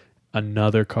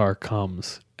 Another car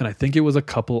comes. And I think it was a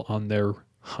couple on their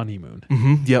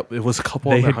honeymoon. Yep, it was a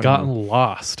couple. They had gotten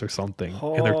lost or something,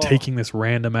 and they're taking this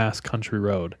random ass country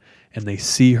road, and they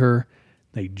see her.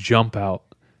 They jump out.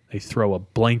 They throw a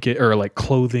blanket or like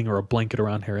clothing or a blanket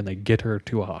around her, and they get her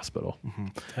to a hospital.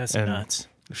 That's And nuts.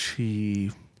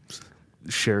 She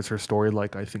shares her story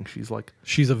like I think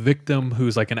she's a victim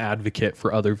who's like an advocate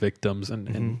for other victims,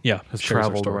 and has shares her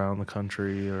traveled story. around the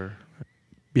country or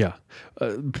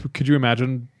could you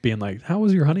imagine being like, how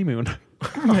was your honeymoon?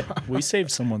 We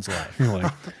saved someone's life. You're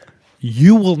like,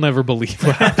 you will never believe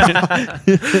what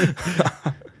happened.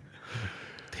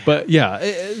 But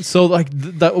so like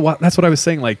that's what I was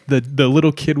saying. Like the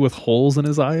little kid with holes in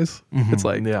his eyes. It's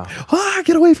like,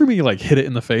 get away from me! Like hit it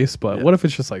in the face. But what if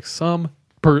it's just like some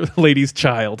lady's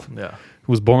child, who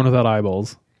was born without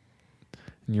eyeballs,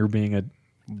 and you're being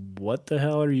what the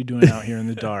hell are you doing out here in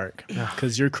the dark?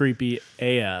 Because you're creepy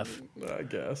AF. I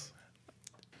guess.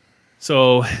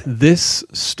 So this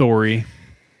story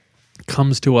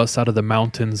comes to us out of the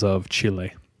mountains of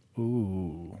Chile.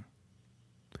 Ooh.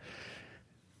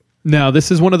 Now, this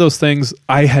is one of those things,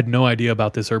 I had no idea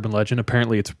about this urban legend.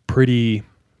 Apparently, it's pretty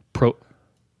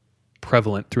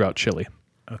prevalent throughout Chile.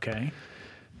 Okay.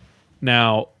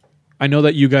 Now, I know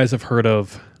that you guys have heard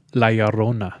of La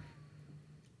Llorona,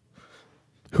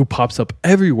 who pops up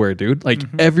everywhere, dude. Like,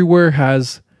 everywhere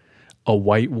has a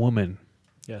white woman.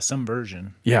 Yeah, some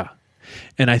version. Yeah.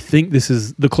 And I think this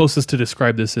is, the closest to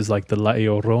describe this is like the La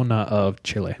Llorona of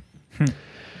Chile.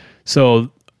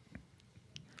 So,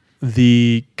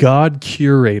 the God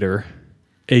curator,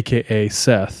 a.k.a.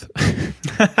 Seth,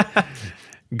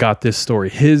 got this story.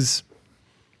 His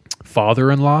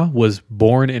father-in-law was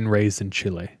born and raised in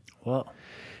Chile. Whoa.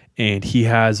 And he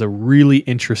has a really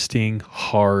interesting,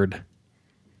 hard,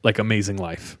 like amazing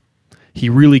life. He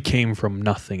really came from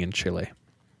nothing in Chile.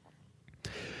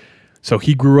 So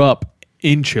he grew up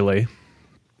in Chile.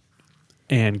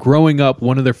 And growing up,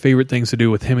 one of their favorite things to do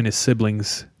with him and his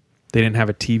siblings, they didn't have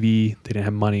a TV, they didn't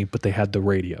have money, but they had the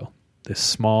radio, this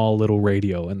small little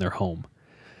radio in their home.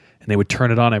 And they would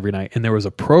turn it on every night. And there was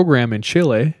a program in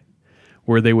Chile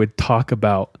where they would talk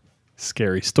about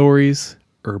scary stories,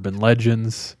 urban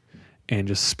legends, and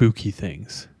just spooky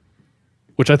things,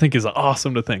 which I think is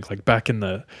awesome to think. Like back in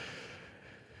the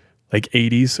like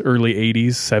 80s, early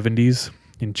 80s, 70s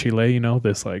in Chile, you know,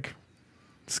 this like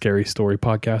scary story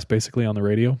podcast basically on the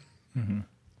radio.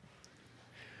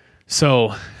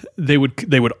 So they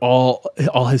would all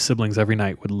his siblings every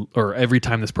night or every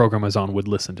time this program was on would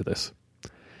listen to this.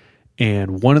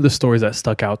 And one of the stories that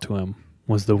stuck out to him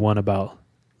was the one about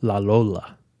La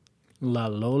Lola. La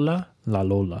Lola? La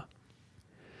Lola.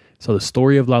 So the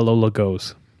story of La Lola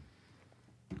goes,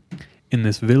 in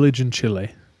this village in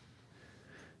Chile,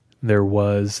 there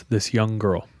was this young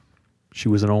girl. She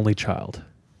was an only child.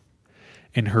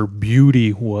 And her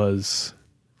beauty was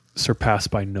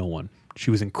surpassed by no one.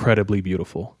 She was incredibly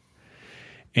beautiful.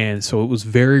 And so it was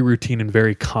very routine and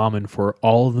very common for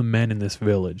all of the men in this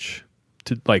village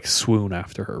to like swoon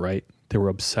after her, right? They were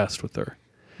obsessed with her.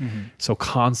 So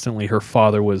constantly her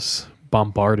father was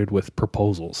bombarded with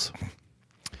proposals.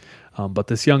 But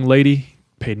this young lady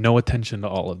paid no attention to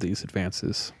all of these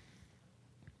advances.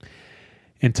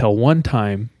 Until one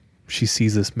time she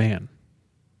sees this man.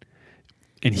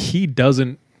 And he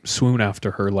doesn't swoon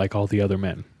after her like all the other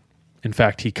men. In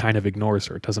fact, he kind of ignores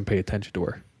her, doesn't pay attention to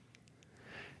her.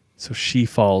 So she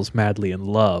falls madly in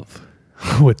love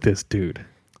with this dude.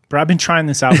 Bro, I've been trying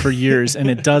this out for years and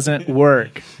it doesn't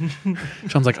work.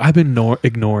 Sean's like, I've been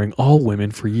ignoring all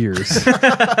women for years.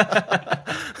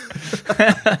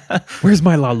 Where's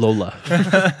my La Lola?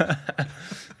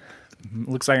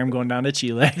 Looks like I'm going down to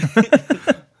Chile.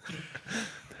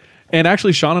 And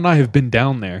actually, Sean and I have been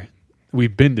down there.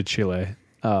 We've been to Chile.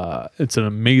 It's an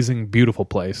amazing, beautiful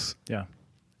place. Yeah.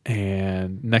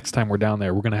 And next time we're down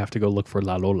there, we're going to have to go look for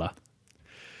La Lola.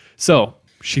 So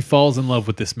she falls in love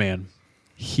with this man.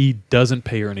 He doesn't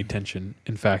pay her any attention.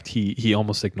 In fact, he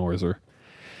almost ignores her.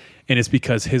 And it's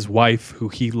because his wife, who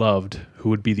he loved, who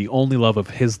would be the only love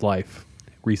of his life,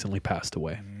 recently passed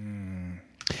away.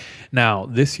 Now,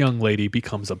 this young lady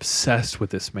becomes obsessed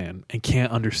with this man and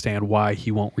can't understand why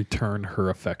he won't return her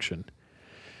affection.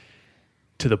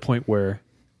 To the point where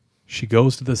she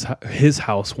goes to his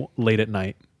house late at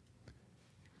night,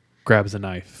 grabs a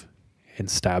knife,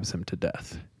 and stabs him to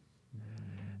death.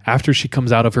 After she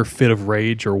comes out of her fit of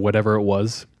rage or whatever it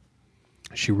was,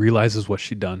 she realizes what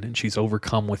she'd done, and she's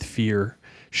overcome with fear,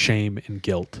 shame, and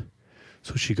guilt.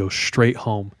 So she goes straight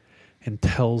home and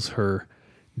tells her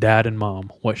dad and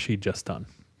mom what she'd just done.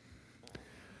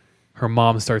 Her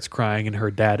mom starts crying, and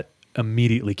her dad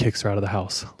immediately kicks her out of the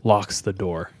house, locks the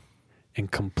door,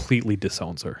 and completely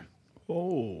disowns her.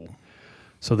 Oh.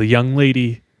 So the young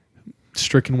lady,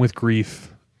 stricken with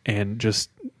grief and just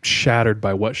shattered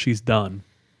by what she's done,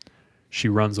 she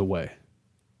runs away.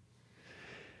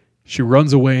 She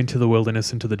runs away into the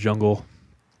wilderness, into the jungle,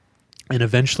 and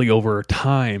eventually over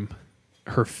time,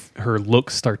 her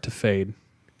looks start to fade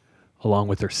along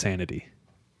with her sanity,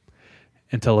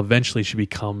 until eventually she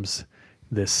becomes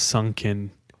this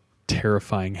sunken,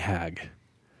 terrifying hag,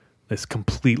 this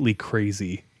completely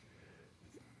crazy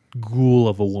ghoul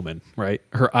of a woman, right?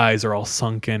 Her eyes are all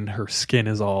sunken, her skin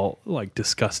is all like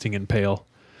disgusting and pale.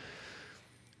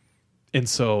 And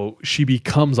so she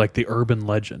becomes like the urban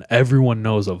legend. Everyone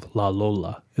knows of La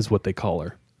Lola is what they call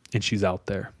her. And she's out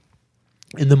there.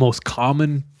 And the most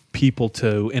common people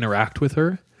to interact with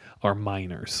her are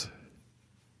minors.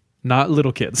 Not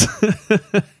little kids.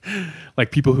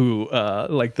 Like people who,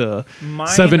 like the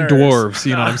Minors. Seven Dwarves,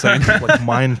 you know what I'm saying? Like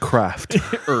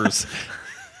Minecraft.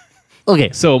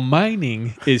 Okay, so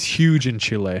mining is huge in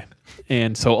Chile.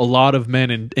 And so a lot of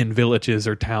men in villages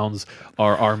or towns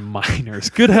are miners.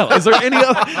 Good hell. Is there any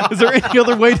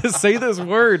other way to say this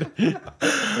word?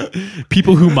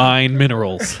 People who mine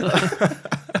minerals.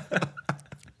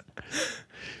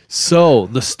 So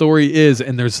the story is,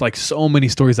 and there's like so many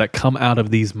stories that come out of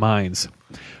these mines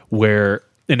where,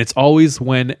 and it's always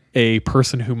when a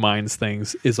person who mines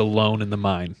things is alone in the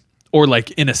mine or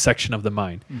like in a section of the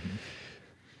mine. Mm-hmm.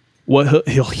 What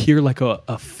he'll hear like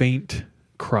a faint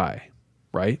cry,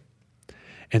 right?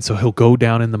 And so he'll go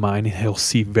down in the mine and he'll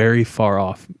see very far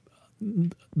off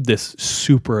this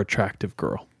super attractive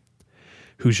girl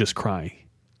who's just crying.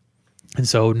 And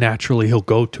so naturally he'll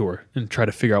go to her and try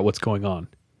to figure out what's going on.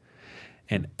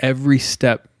 And every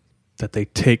step that they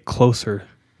take closer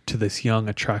to this young,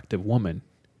 attractive woman,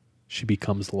 she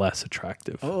becomes less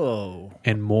attractive. Oh.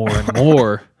 And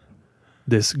more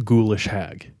this ghoulish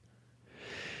hag.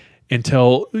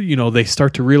 Until, they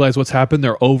start to realize what's happened.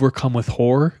 They're overcome with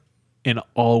horror, and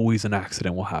always an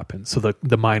accident will happen. So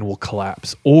the mine will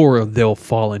collapse, or they'll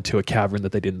fall into a cavern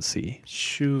that they didn't see.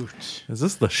 Shoot. Is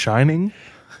this The Shining?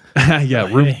 Yeah,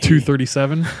 room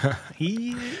 237.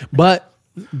 But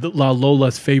La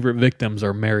Lola's favorite victims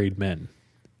are married men.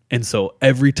 And so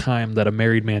every time that a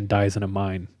married man dies in a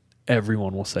mine,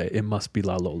 everyone will say, it must be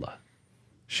La Lola.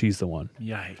 She's the one.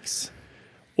 Yikes.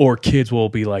 Or kids will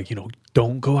be like,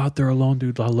 don't go out there alone,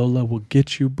 dude. La Lola will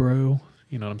get you, bro.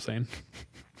 You know what I'm saying?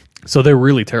 So they're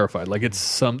really terrified. Like it's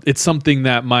something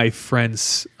that my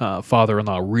friend's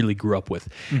father-in-law really grew up with.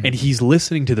 Mm-hmm. And he's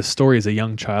listening to the story as a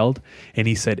young child. And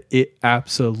he said it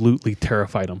absolutely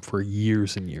terrified him for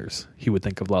years and years. He would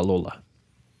think of La Lola.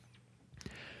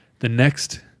 The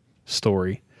next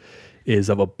story is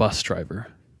of a bus driver.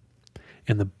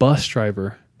 And the bus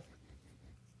driver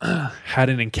had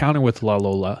an encounter with La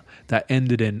Lola that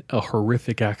ended in a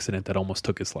horrific accident that almost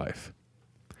took his life.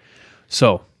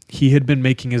 So he had been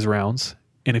making his rounds,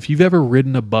 and if you've ever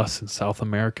ridden a bus in South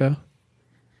America,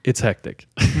 it's hectic.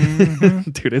 Mm-hmm.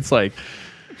 Dude,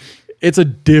 it's a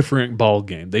different ball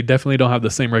game. They definitely don't have the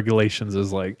same regulations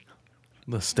as like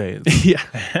the States.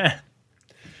 Yeah.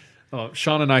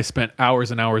 Sean and I spent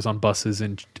hours and hours on buses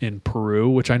in Peru,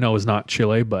 which I know is not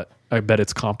Chile, but I bet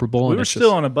it's comparable. We were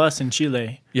still on a bus in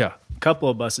Chile. Yeah. A couple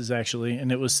of buses, actually,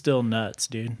 and it was still nuts,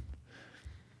 dude.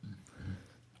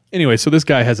 Anyway, so this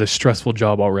guy has a stressful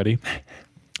job already.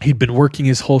 He'd been working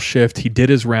his whole shift. He did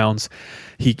his rounds.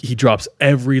 He drops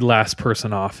every last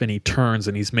person off, and he turns,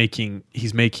 and he's making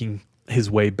his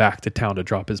way back to town to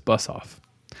drop his bus off.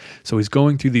 So he's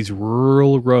going through these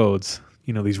rural roads,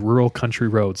 these rural country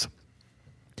roads,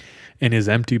 in his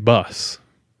empty bus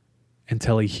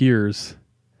until he hears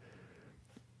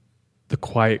the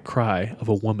quiet cry of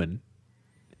a woman.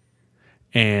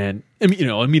 And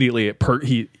immediately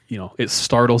it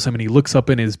startles him, and he looks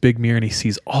up in his big mirror and he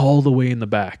sees all the way in the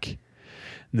back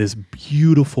this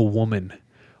beautiful woman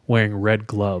wearing red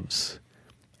gloves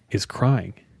is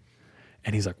crying.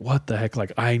 And he's like, what the heck?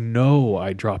 Like, I know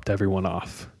I dropped everyone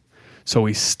off. So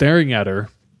he's staring at her,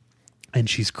 and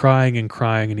she's crying and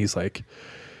crying, and he's like,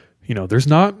 there's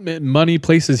not many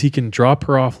places he can drop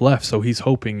her off left. So he's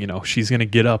hoping, she's going to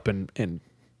get up and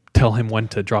tell him when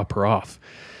to drop her off.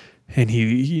 And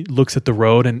he looks at the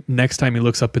road, and next time he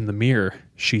looks up in the mirror,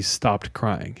 she's stopped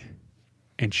crying.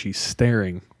 And she's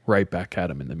staring right back at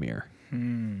him in the mirror.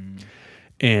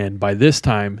 And by this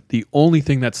time, the only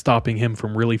thing that's stopping him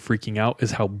from really freaking out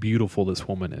is how beautiful this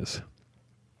woman is.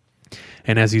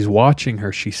 And as he's watching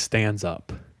her, she stands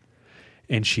up.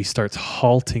 And she starts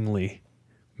haltingly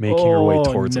making her way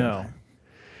towards him.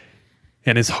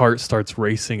 And his heart starts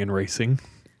racing and racing.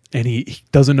 And he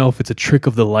doesn't know if it's a trick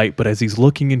of the light, but as he's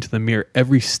looking into the mirror,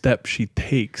 every step she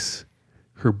takes,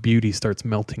 her beauty starts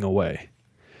melting away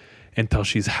until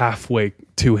she's halfway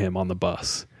to him on the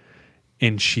bus.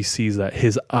 And she sees that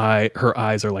her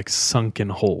eyes are like sunken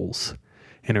holes,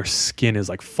 and her skin is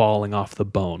like falling off the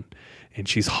bone. And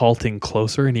she's halting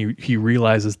closer, and he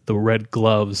realizes the red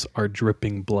gloves are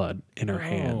dripping blood in her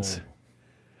hands.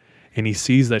 And he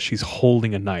sees that she's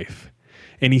holding a knife.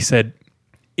 And he said,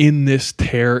 in this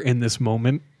terror, in this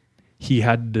moment, he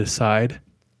had to decide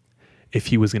if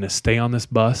he was going to stay on this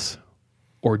bus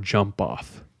or jump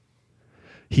off.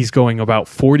 He's going about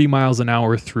 40 miles an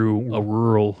hour through a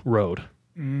rural road.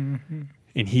 Mm-hmm.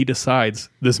 And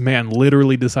this man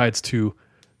literally decides to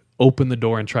open the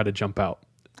door and try to jump out.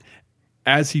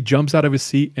 As he jumps out of his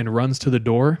seat and runs to the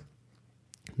door,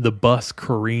 the bus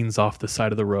careens off the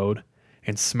side of the road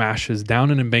and smashes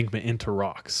down an embankment into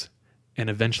rocks, and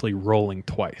eventually rolling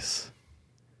twice.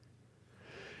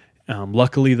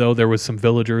 Luckily, though, there was some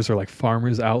villagers or like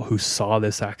farmers out who saw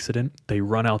this accident. They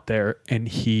run out there, and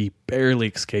he barely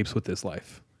escapes with his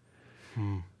life.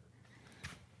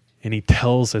 And he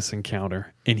tells this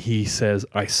encounter, and he says,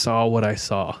 I saw what I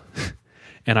saw.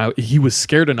 And he was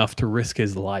scared enough to risk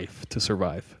his life to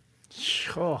survive.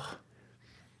 Oh.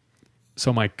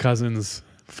 So my cousin's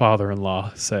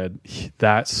father-in-law said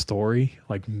that story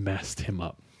like messed him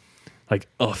up, like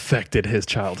affected his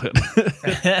childhood,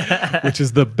 which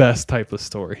is the best type of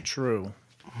story. True.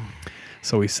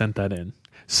 So he sent that in.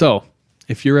 So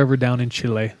if you're ever down in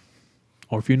Chile,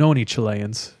 or if you know any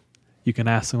Chileans, you can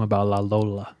ask them about La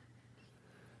Lola.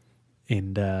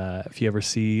 And if you ever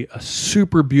see a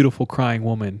super beautiful crying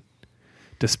woman,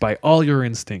 despite all your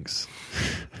instincts,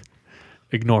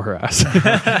 ignore her ass.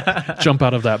 Jump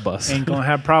out of that bus. Ain't gonna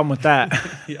have a problem with that.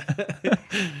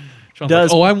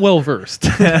 Like, I'm well versed.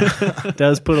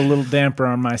 Does put a little damper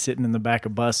on my sitting in the back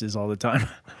of buses all the time.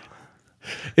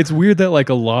 It's weird that like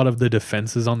a lot of the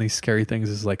defenses on these scary things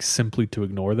is like simply to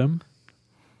ignore them,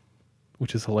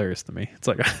 which is hilarious to me. It's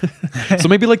like, so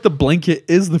maybe like the blanket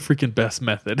is the freaking best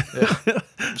method.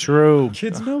 True.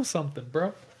 Kids know something,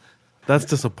 bro. That's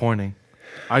disappointing.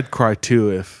 I'd cry too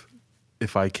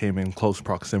if I came in close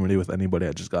proximity with anybody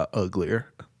that just got uglier.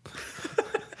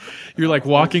 You're like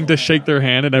walking to shake their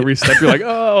hand, and every step you're like,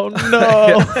 oh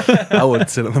no. I would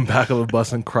sit in the back of a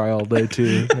bus and cry all day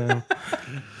too. Yeah.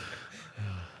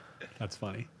 That's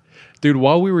funny. Dude,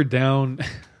 while we were down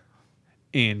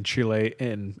in Chile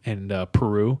and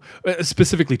Peru,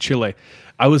 specifically Chile,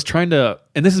 I was trying to,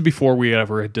 and this is before we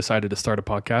ever had decided to start a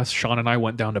podcast, Sean and I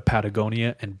went down to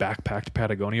Patagonia and backpacked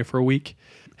Patagonia for a week.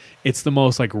 It's the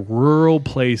most like rural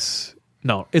place.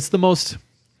 No, it's the most,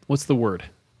 what's the word?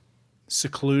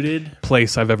 Secluded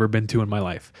place I've ever been to in my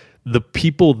life. The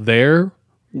people there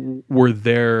were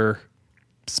there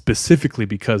specifically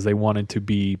because they wanted to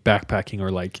be backpacking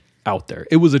or like out there.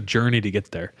 It was a journey to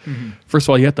get there. Mm-hmm. First of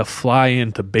all, you have to fly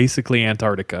into basically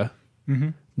Antarctica,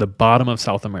 the bottom of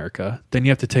South America. Then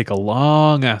you have to take a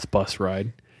long ass bus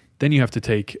ride. Then you have to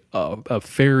take a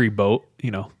ferry boat,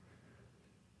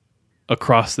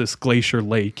 across this glacier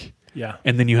lake. Yeah.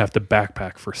 And then you have to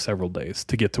backpack for several days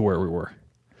to get to where we were.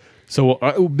 So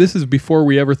this is before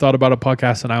we ever thought about a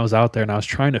podcast, and I was out there and I was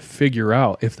trying to figure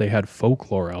out if they had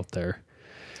folklore out there.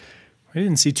 I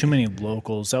didn't see too many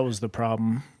locals. That was the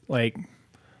problem. Like,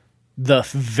 the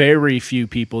very few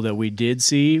people that we did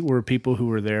see were people who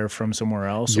were there from somewhere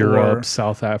else. Europe,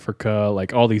 South Africa,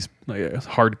 like all these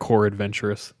hardcore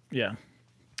adventurous. Yeah.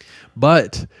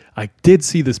 But I did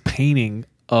see this painting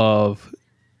of...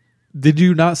 Did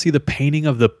you not see the painting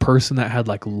of the person that had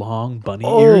like long bunny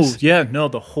ears? Oh, yeah. No,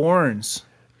 the horns.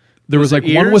 There was like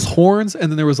one with horns, and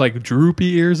then there was like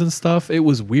droopy ears and stuff. It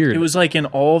was weird. It was like in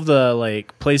all of the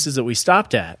like places that we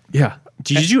stopped at. Yeah.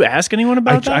 Did you ask anyone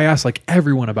about that? I asked like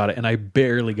everyone about it, and I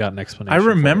barely got an explanation. I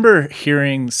remember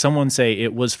hearing someone say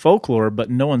it was folklore, but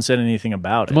no one said anything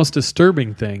about it. The most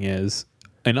disturbing thing is,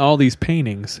 in all these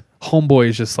paintings, homeboy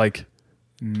is just like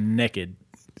naked.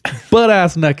 Butt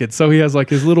ass naked. So he has like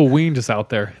his little ween just out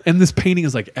there. And this painting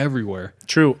is like everywhere.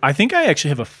 True. I think I actually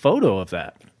have a photo of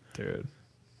that. Dude.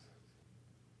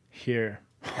 Here.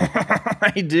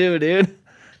 I do, dude.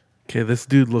 Okay, this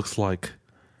dude looks like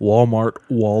Walmart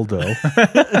Waldo.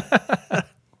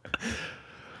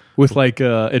 With like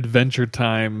a Adventure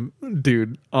Time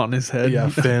dude on his head. Yeah,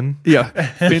 Finn. Yeah.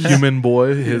 Finn. Human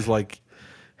boy. His like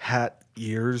hat,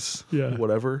 ears, yeah,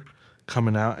 whatever,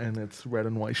 coming out, and it's red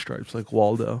and white stripes like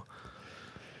Waldo.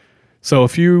 So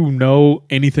if you know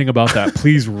anything about that,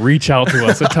 please reach out to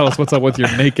us and tell us what's up with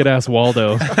your naked ass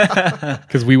Waldo,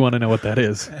 because we want to know what that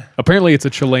is. Apparently it's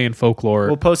a Chilean folklore.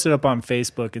 We'll post it up on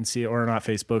Facebook and see, or not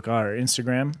Facebook, our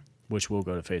Instagram, which will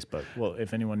go to Facebook. Well,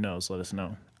 if anyone knows, let us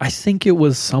know. I think it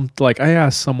was something like, I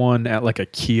asked someone at like a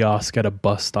kiosk at a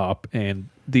bus stop, and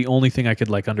the only thing I could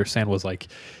like understand was like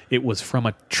it was from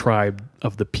a tribe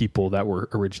of the people that were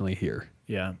originally here.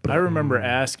 Yeah, but I remember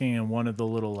asking in one of the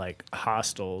little like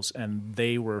hostels, and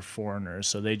they were foreigners,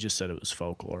 so they just said it was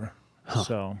folklore. Huh.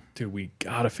 So, dude, we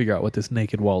gotta figure out what this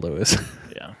naked Waldo is.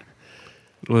 Yeah,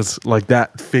 it was like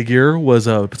that figure was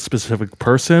a specific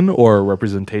person or a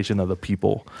representation of the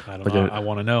people. I don't know. I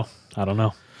want to know. I don't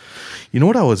know. You know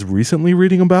what I was recently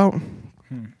reading about?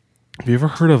 Have you ever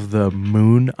heard of the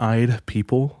moon-eyed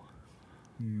people?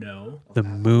 No. The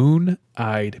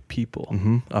moon-eyed people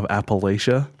of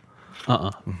Appalachia.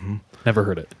 Never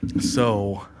heard it.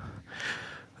 So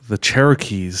the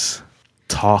Cherokees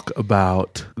talk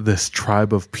about this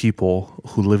tribe of people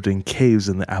who lived in caves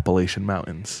in the Appalachian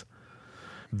Mountains.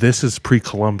 This is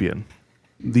pre-Columbian.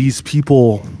 These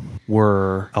people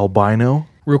were albino.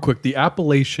 Real quick, the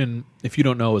Appalachian, if you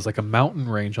don't know, is like a mountain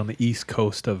range on the east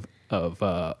coast of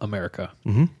America.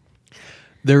 Mm-hmm.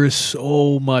 There is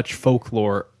so much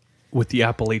folklore with the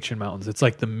Appalachian Mountains. It's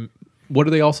like what are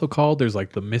they also called? There's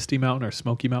like the Misty Mountain or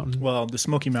Smoky Mountain. Well, the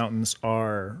Smoky Mountains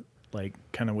are like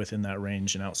kind of within that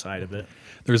range and outside of it.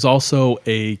 There's also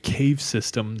a cave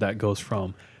system that goes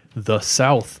from the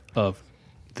south of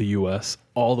the U.S.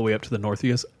 all the way up to the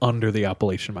northeast under the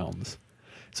Appalachian Mountains.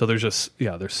 So there's just,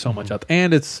 there's so much out there.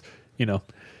 And it's,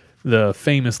 the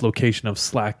famous location of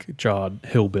slack-jawed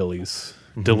hillbillies,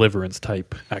 deliverance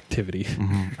type activity.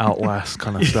 Outlast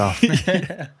kind of stuff.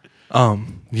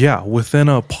 Within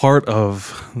a part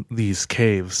of these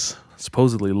caves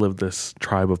supposedly lived this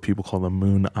tribe of people called the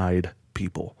Moon-Eyed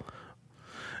people.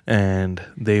 And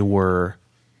they were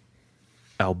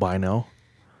albino.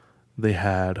 They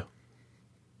had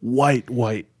white,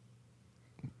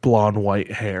 blonde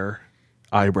white hair,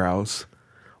 eyebrows,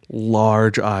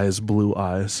 large eyes, blue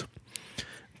eyes,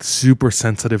 super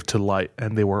sensitive to light,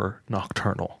 and they were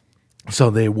nocturnal. So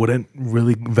they wouldn't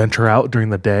really venture out during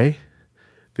the day.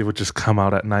 They would just come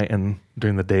out at night and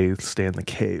during the day stay in the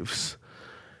caves.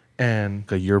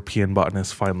 And a European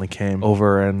botanist finally came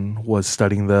over and was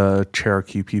studying the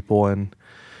Cherokee people, and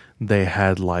they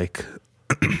had like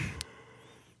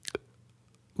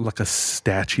a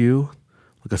statue,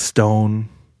 like a stone,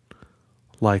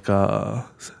 like a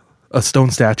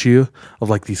stone statue of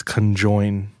like these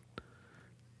conjoined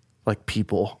like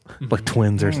people, like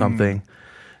twins or something.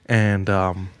 And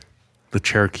the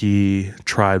Cherokee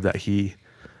tribe that he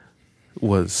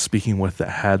was speaking with that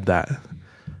had that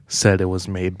said it was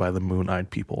made by the Moon-Eyed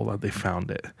people, that they found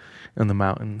it in the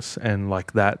mountains. And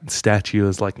like that statue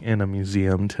is like in a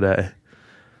museum today.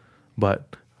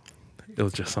 But it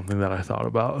was just something that I thought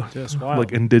about. Just wild.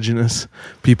 Like indigenous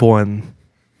people, and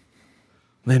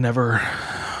they never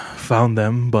found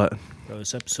them, but Bro,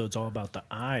 this episode's all about the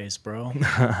eyes, bro.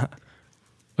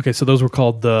 Okay, so those were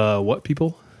called the what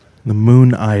people? The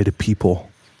Moon-Eyed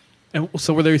people. And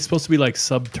so were they supposed to be like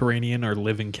subterranean or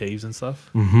live in caves and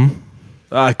stuff? Mm-hmm.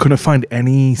 I couldn't find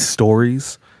any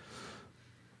stories,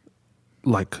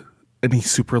 like any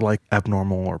super like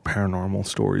abnormal or paranormal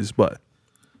stories, but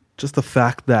just the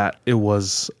fact that it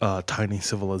was a tiny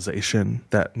civilization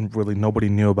that really nobody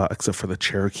knew about except for the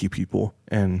Cherokee people,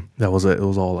 and that was it. It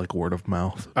was all like word of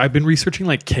mouth. I've been researching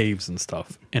like caves and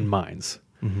stuff and mines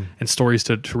and stories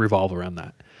to revolve around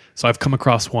that. So I've come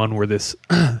across one where this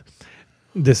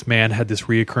this man had this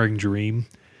reoccurring dream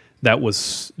that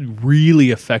was really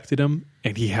affected him,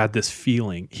 and he had this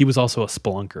feeling. He was also a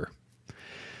spelunker,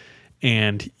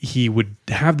 and he would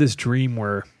have this dream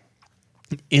where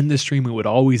in this dream it would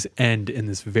always end in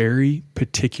this very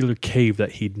particular cave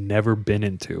that he'd never been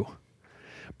into.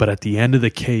 But at the end of the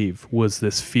cave was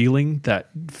this feeling that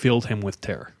filled him with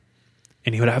terror.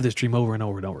 And he would have this dream over and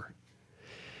over and over.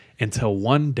 Until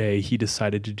one day he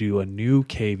decided to do a new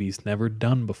cave he's never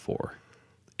done before.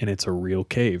 And it's a real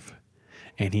cave.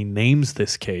 And he names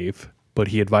this cave, but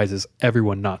he advises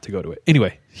everyone not to go to it.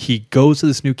 Anyway, he goes to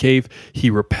this new cave.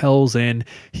 He rappels in.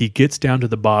 He gets down to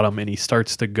the bottom and he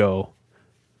starts to go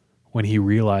when he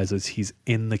realizes he's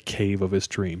in the cave of his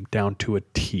dream, down to a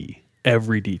T,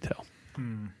 every detail.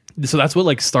 So that's what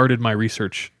like started my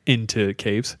research into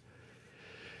caves.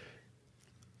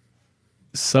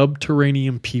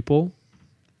 Subterranean people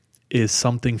is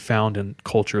something found in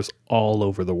cultures all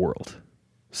over the world.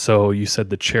 So you said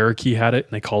the Cherokee had it,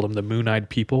 and they called them the Moon-Eyed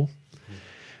people.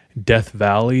 Death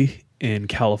Valley in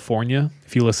California,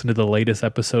 if you listen to the latest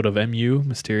episode of MU,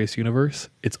 Mysterious Universe,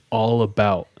 it's all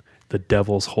about the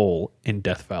Devil's Hole in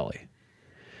Death Valley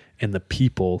and the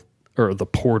people, or the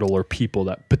portal or people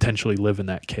that potentially live in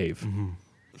that cave.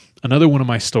 Another one of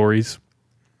my stories,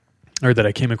 or that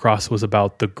I came across, was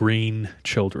about the Green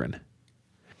Children.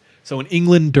 So in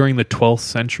England during the 12th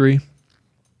century,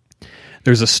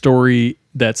 there's a story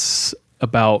that's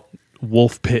about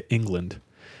Wolf Pit, England.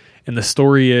 And the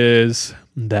story is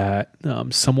that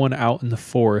someone out in the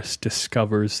forest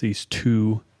discovers these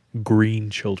two green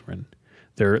children.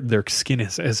 Their skin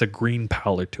has a green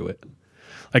pallor to it,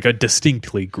 like a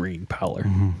distinctly green pallor.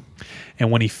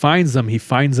 And when he finds them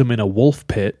in a wolf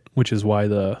pit, which is why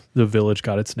the village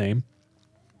got its name.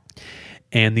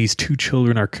 And these two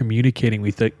children are communicating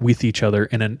with each other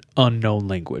in an unknown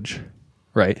language,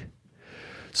 right?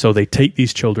 So they take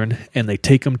these children and they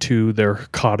take them to their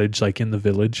cottage, like in the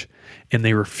village, and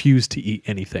they refuse to eat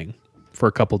anything for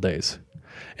a couple days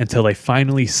until they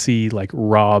finally see like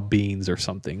raw beans or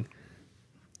something.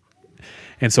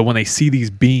 And so when they see these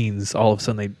beans, all of a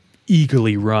sudden they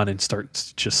eagerly run and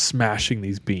start just smashing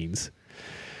these beans.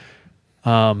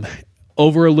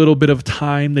 Over a little bit of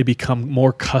time, they become more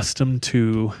accustomed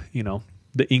to,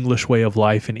 the English way of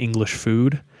life and English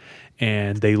food,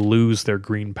 and they lose their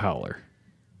green pallor.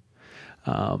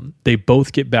 They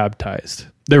both get baptized.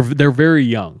 They're very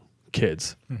young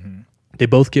kids. They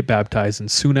both get baptized,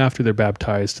 and soon after they're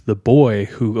baptized, the boy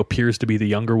who appears to be the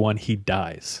younger one, he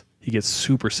dies. He gets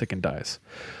super sick and dies.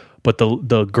 But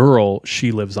the girl,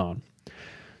 she lives on.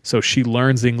 So she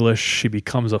learns English. She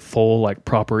becomes a full, like,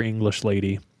 proper English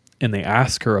lady. And they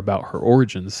ask her about her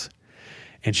origins.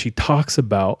 And she talks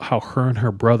about how her and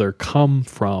her brother come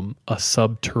from a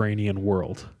subterranean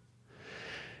world.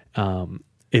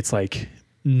 It's like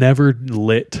never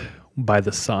lit by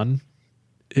the sun.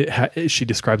 She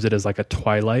describes it as like a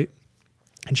twilight,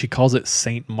 and she calls it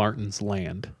St. Martin's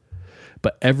Land.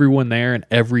 But everyone there and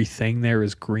everything there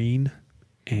is green,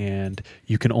 and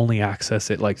you can only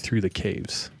access it like through the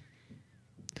caves.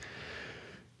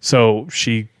 So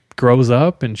she grows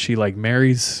up and she like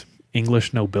marries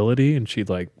English nobility, and she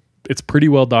like, it's pretty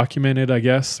well documented, I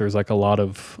guess. There's like a lot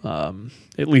of,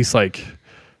 at least like,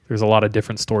 there's a lot of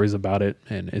different stories about it,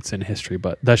 and it's in history,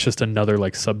 but that's just another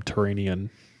like subterranean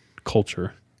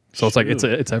culture. So it's like,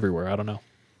 it's everywhere. I don't know.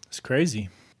 It's crazy.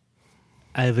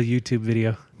 I have a YouTube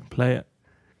video. Play it.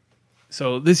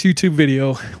 So this YouTube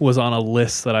video was on a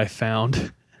list that I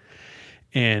found,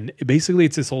 and basically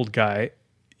it's this old guy.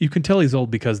 You can tell he's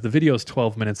old because the video is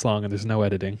 12 minutes long and there's no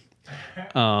editing.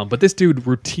 But this dude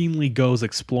routinely goes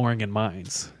exploring in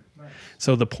mines.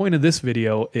 So the point of this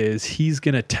video is he's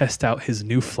going to test out his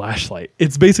new flashlight.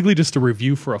 It's basically just a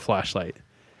review for a flashlight.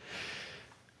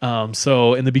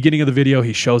 So in the beginning of the video,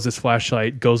 he shows his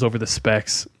flashlight, goes over the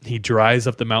specs. He drives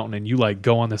up the mountain, and you like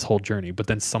go on this whole journey, but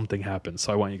then something happens.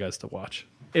 So I want you guys to watch.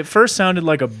 It first sounded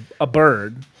like a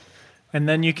bird, and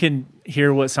then you can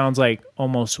hear what sounds like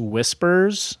almost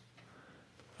whispers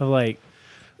of like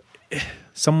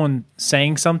someone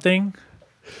saying something.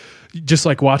 Just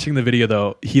like watching the video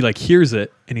though, he like hears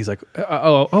it and he's like,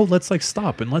 oh, let's like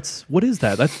stop and what is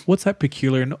that? What's that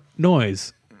peculiar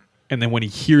noise? And then when he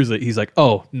hears it, he's like,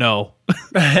 oh no.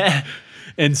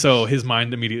 And so his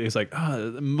mind immediately is like,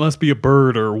 it must be a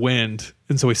bird or wind.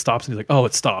 And so he stops and he's like, oh,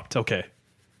 it stopped. Okay.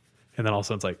 And then all of a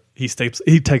sudden it's like,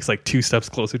 he takes like 2 steps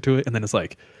closer to it. And then it's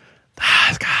like,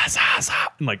 and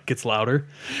like gets louder.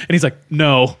 And he's like,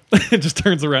 no. It just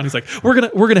turns around. He's like, we're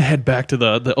going to head back to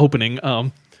the opening.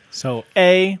 So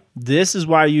this is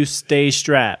why you stay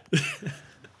strapped.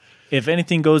 If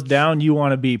anything goes down, you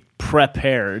want to be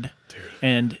prepared. Dude.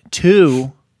 And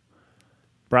 2,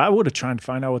 bro, I would have tried to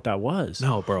find out what that was.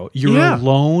 No, bro. You're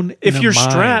alone. If you're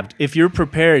strapped, if you're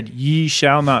prepared, ye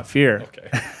shall not fear.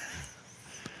 Okay.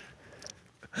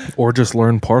 Or just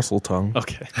learn parcel tongue.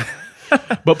 Okay.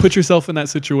 But put yourself in that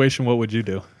situation. What would you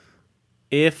do?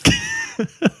 If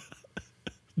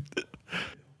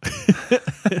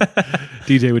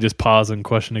DJ would just pause and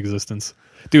question existence.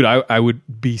 Dude, I would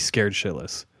be scared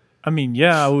shitless. I mean,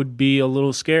 yeah, I would be a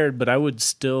little scared, but I would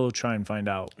still try and find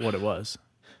out what it was.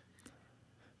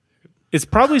 It's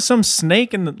probably some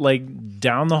snake in the, like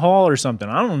down the hall or something.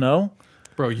 I don't know.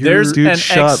 Bro, there's an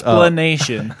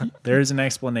explanation. There's an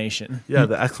explanation. Yeah,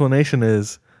 the explanation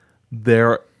is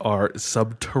there are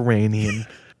subterranean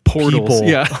portals.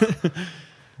 People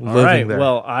All right. There.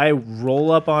 Well, I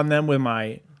roll up on them with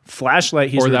my flashlight.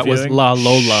 He's that was La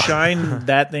Lola. Shine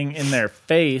that thing in their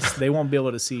face. They won't be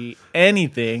able to see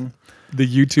anything. The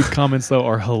YouTube comments though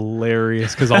are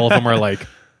hilarious because all of them are like,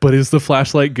 "But is the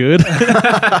flashlight good?"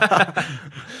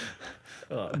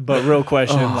 But real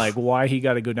question, like, why he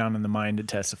got to go down in the mine to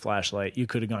test a flashlight? You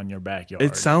could have gone in your backyard.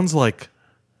 It sounds like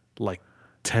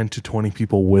 10 to 20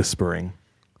 people whispering.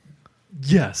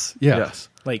 Yes. Yeah. Yes.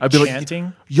 Like I'd be chanting?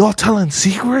 Like, y'all telling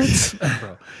secrets?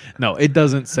 No, it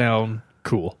doesn't sound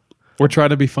cool. We're trying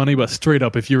to be funny, but straight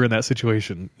up, if you were in that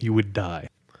situation, you would die.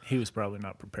 He was probably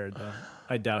not prepared, though.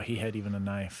 I doubt he had even a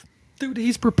knife. Dude,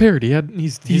 he's prepared.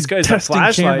 He's got testing a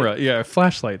flashlight. camera. Yeah,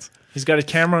 flashlights. He's got a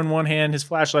camera in one hand, his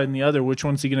flashlight in the other. Which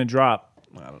one's he going to drop?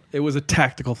 It was a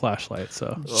tactical flashlight,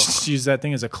 so just use that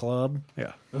thing as a club.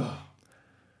 Yeah.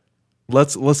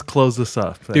 Let's close this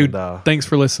up, dude. Thanks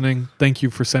for listening. Thank you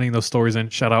for sending those stories in.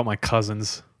 Shout out my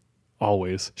cousins,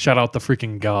 always. Shout out the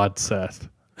freaking God, Seth.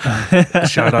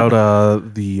 Shout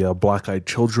out the Black Eyed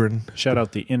Children. Shout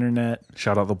out the internet.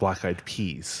 Shout out the Black Eyed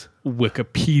Peas.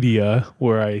 Wikipedia,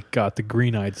 where I got the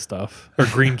green eyed stuff or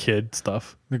green kid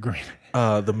stuff. The green.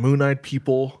 The Moon Eyed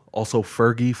People. Also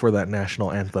Fergie for that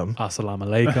national anthem. Assalamu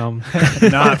alaikum.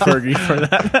 Not Fergie for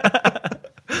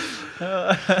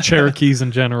that. Cherokees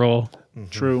in general.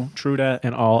 Mm-hmm. True that.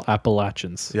 And all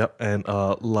Appalachians. Yep. And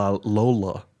La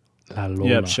Lola. La Lola.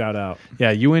 Yep. Shout out.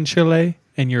 Yeah. You in Chile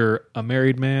and you're a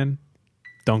married man,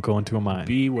 don't go into a mine.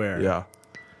 Beware. Yeah.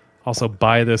 Also,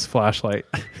 buy this flashlight.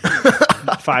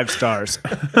 5 stars.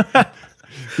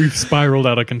 We've spiraled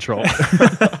out of control.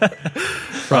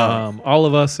 From all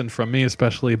of us and from me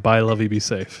especially, bye, love you, be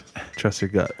safe. Trust your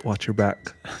gut. Watch your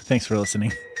back. Thanks for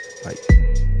listening. Bye.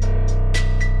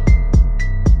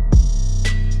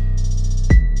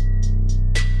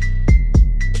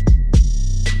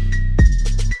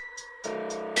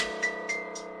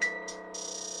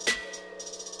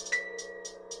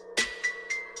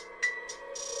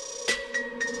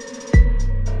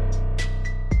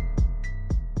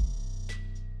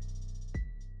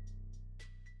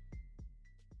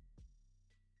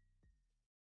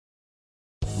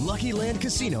 Lucky Land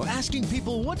Casino, asking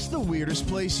people, what's the weirdest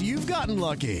place you've gotten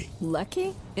lucky?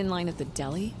 Lucky? In line at the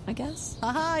deli, I guess?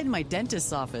 Aha, in my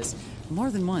dentist's office. More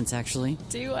than once, actually.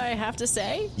 Do I have to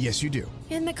say? Yes, you do.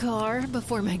 In the car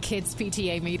before my kids'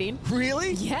 PTA meeting.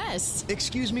 Really? Yes.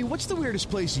 Excuse me, what's the weirdest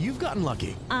place you've gotten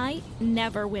lucky? I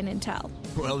never win and tell.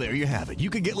 Well, there you have it. You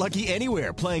can get lucky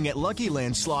anywhere, playing at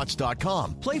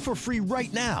LuckyLandSlots.com. Play for free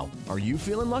right now. Are you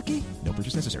feeling lucky? No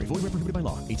purchase necessary. Void where prohibited by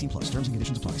law. 18+. Terms and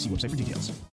conditions apply. See website for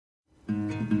details.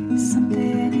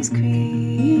 Something is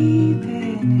creeping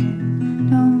in.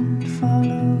 Don't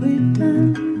follow it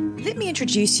down. Let me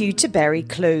introduce you to Barry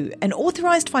Clew, an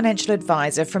authorised financial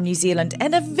advisor from New Zealand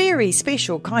and a very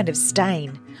special kind of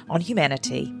stain on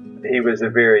humanity. He was a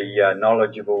very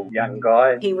knowledgeable young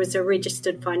guy. He was a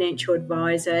registered financial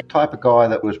advisor. Type of guy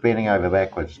that was bending over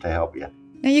backwards to help you.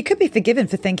 Now, you could be forgiven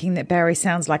for thinking that Barry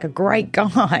sounds like a great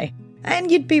guy,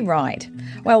 and you'd be right.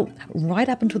 Well, right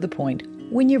up until the point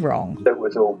when you're wrong. It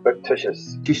was all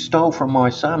fictitious. She stole from my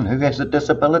son who has a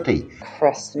disability.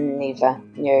 Chris never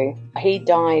knew. He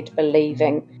died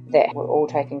believing that we're all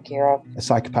taken care of. A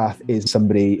psychopath is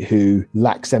somebody who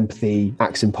lacks empathy,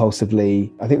 acts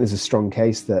impulsively. I think there's a strong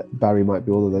case that Barry might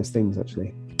be all of those things,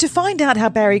 actually. To find out how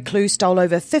Barry Clew stole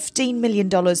over $15 million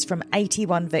from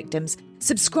 81 victims,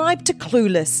 subscribe to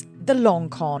Clueless, The Long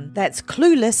Con. That's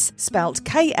Clueless, spelt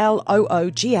Klooghless.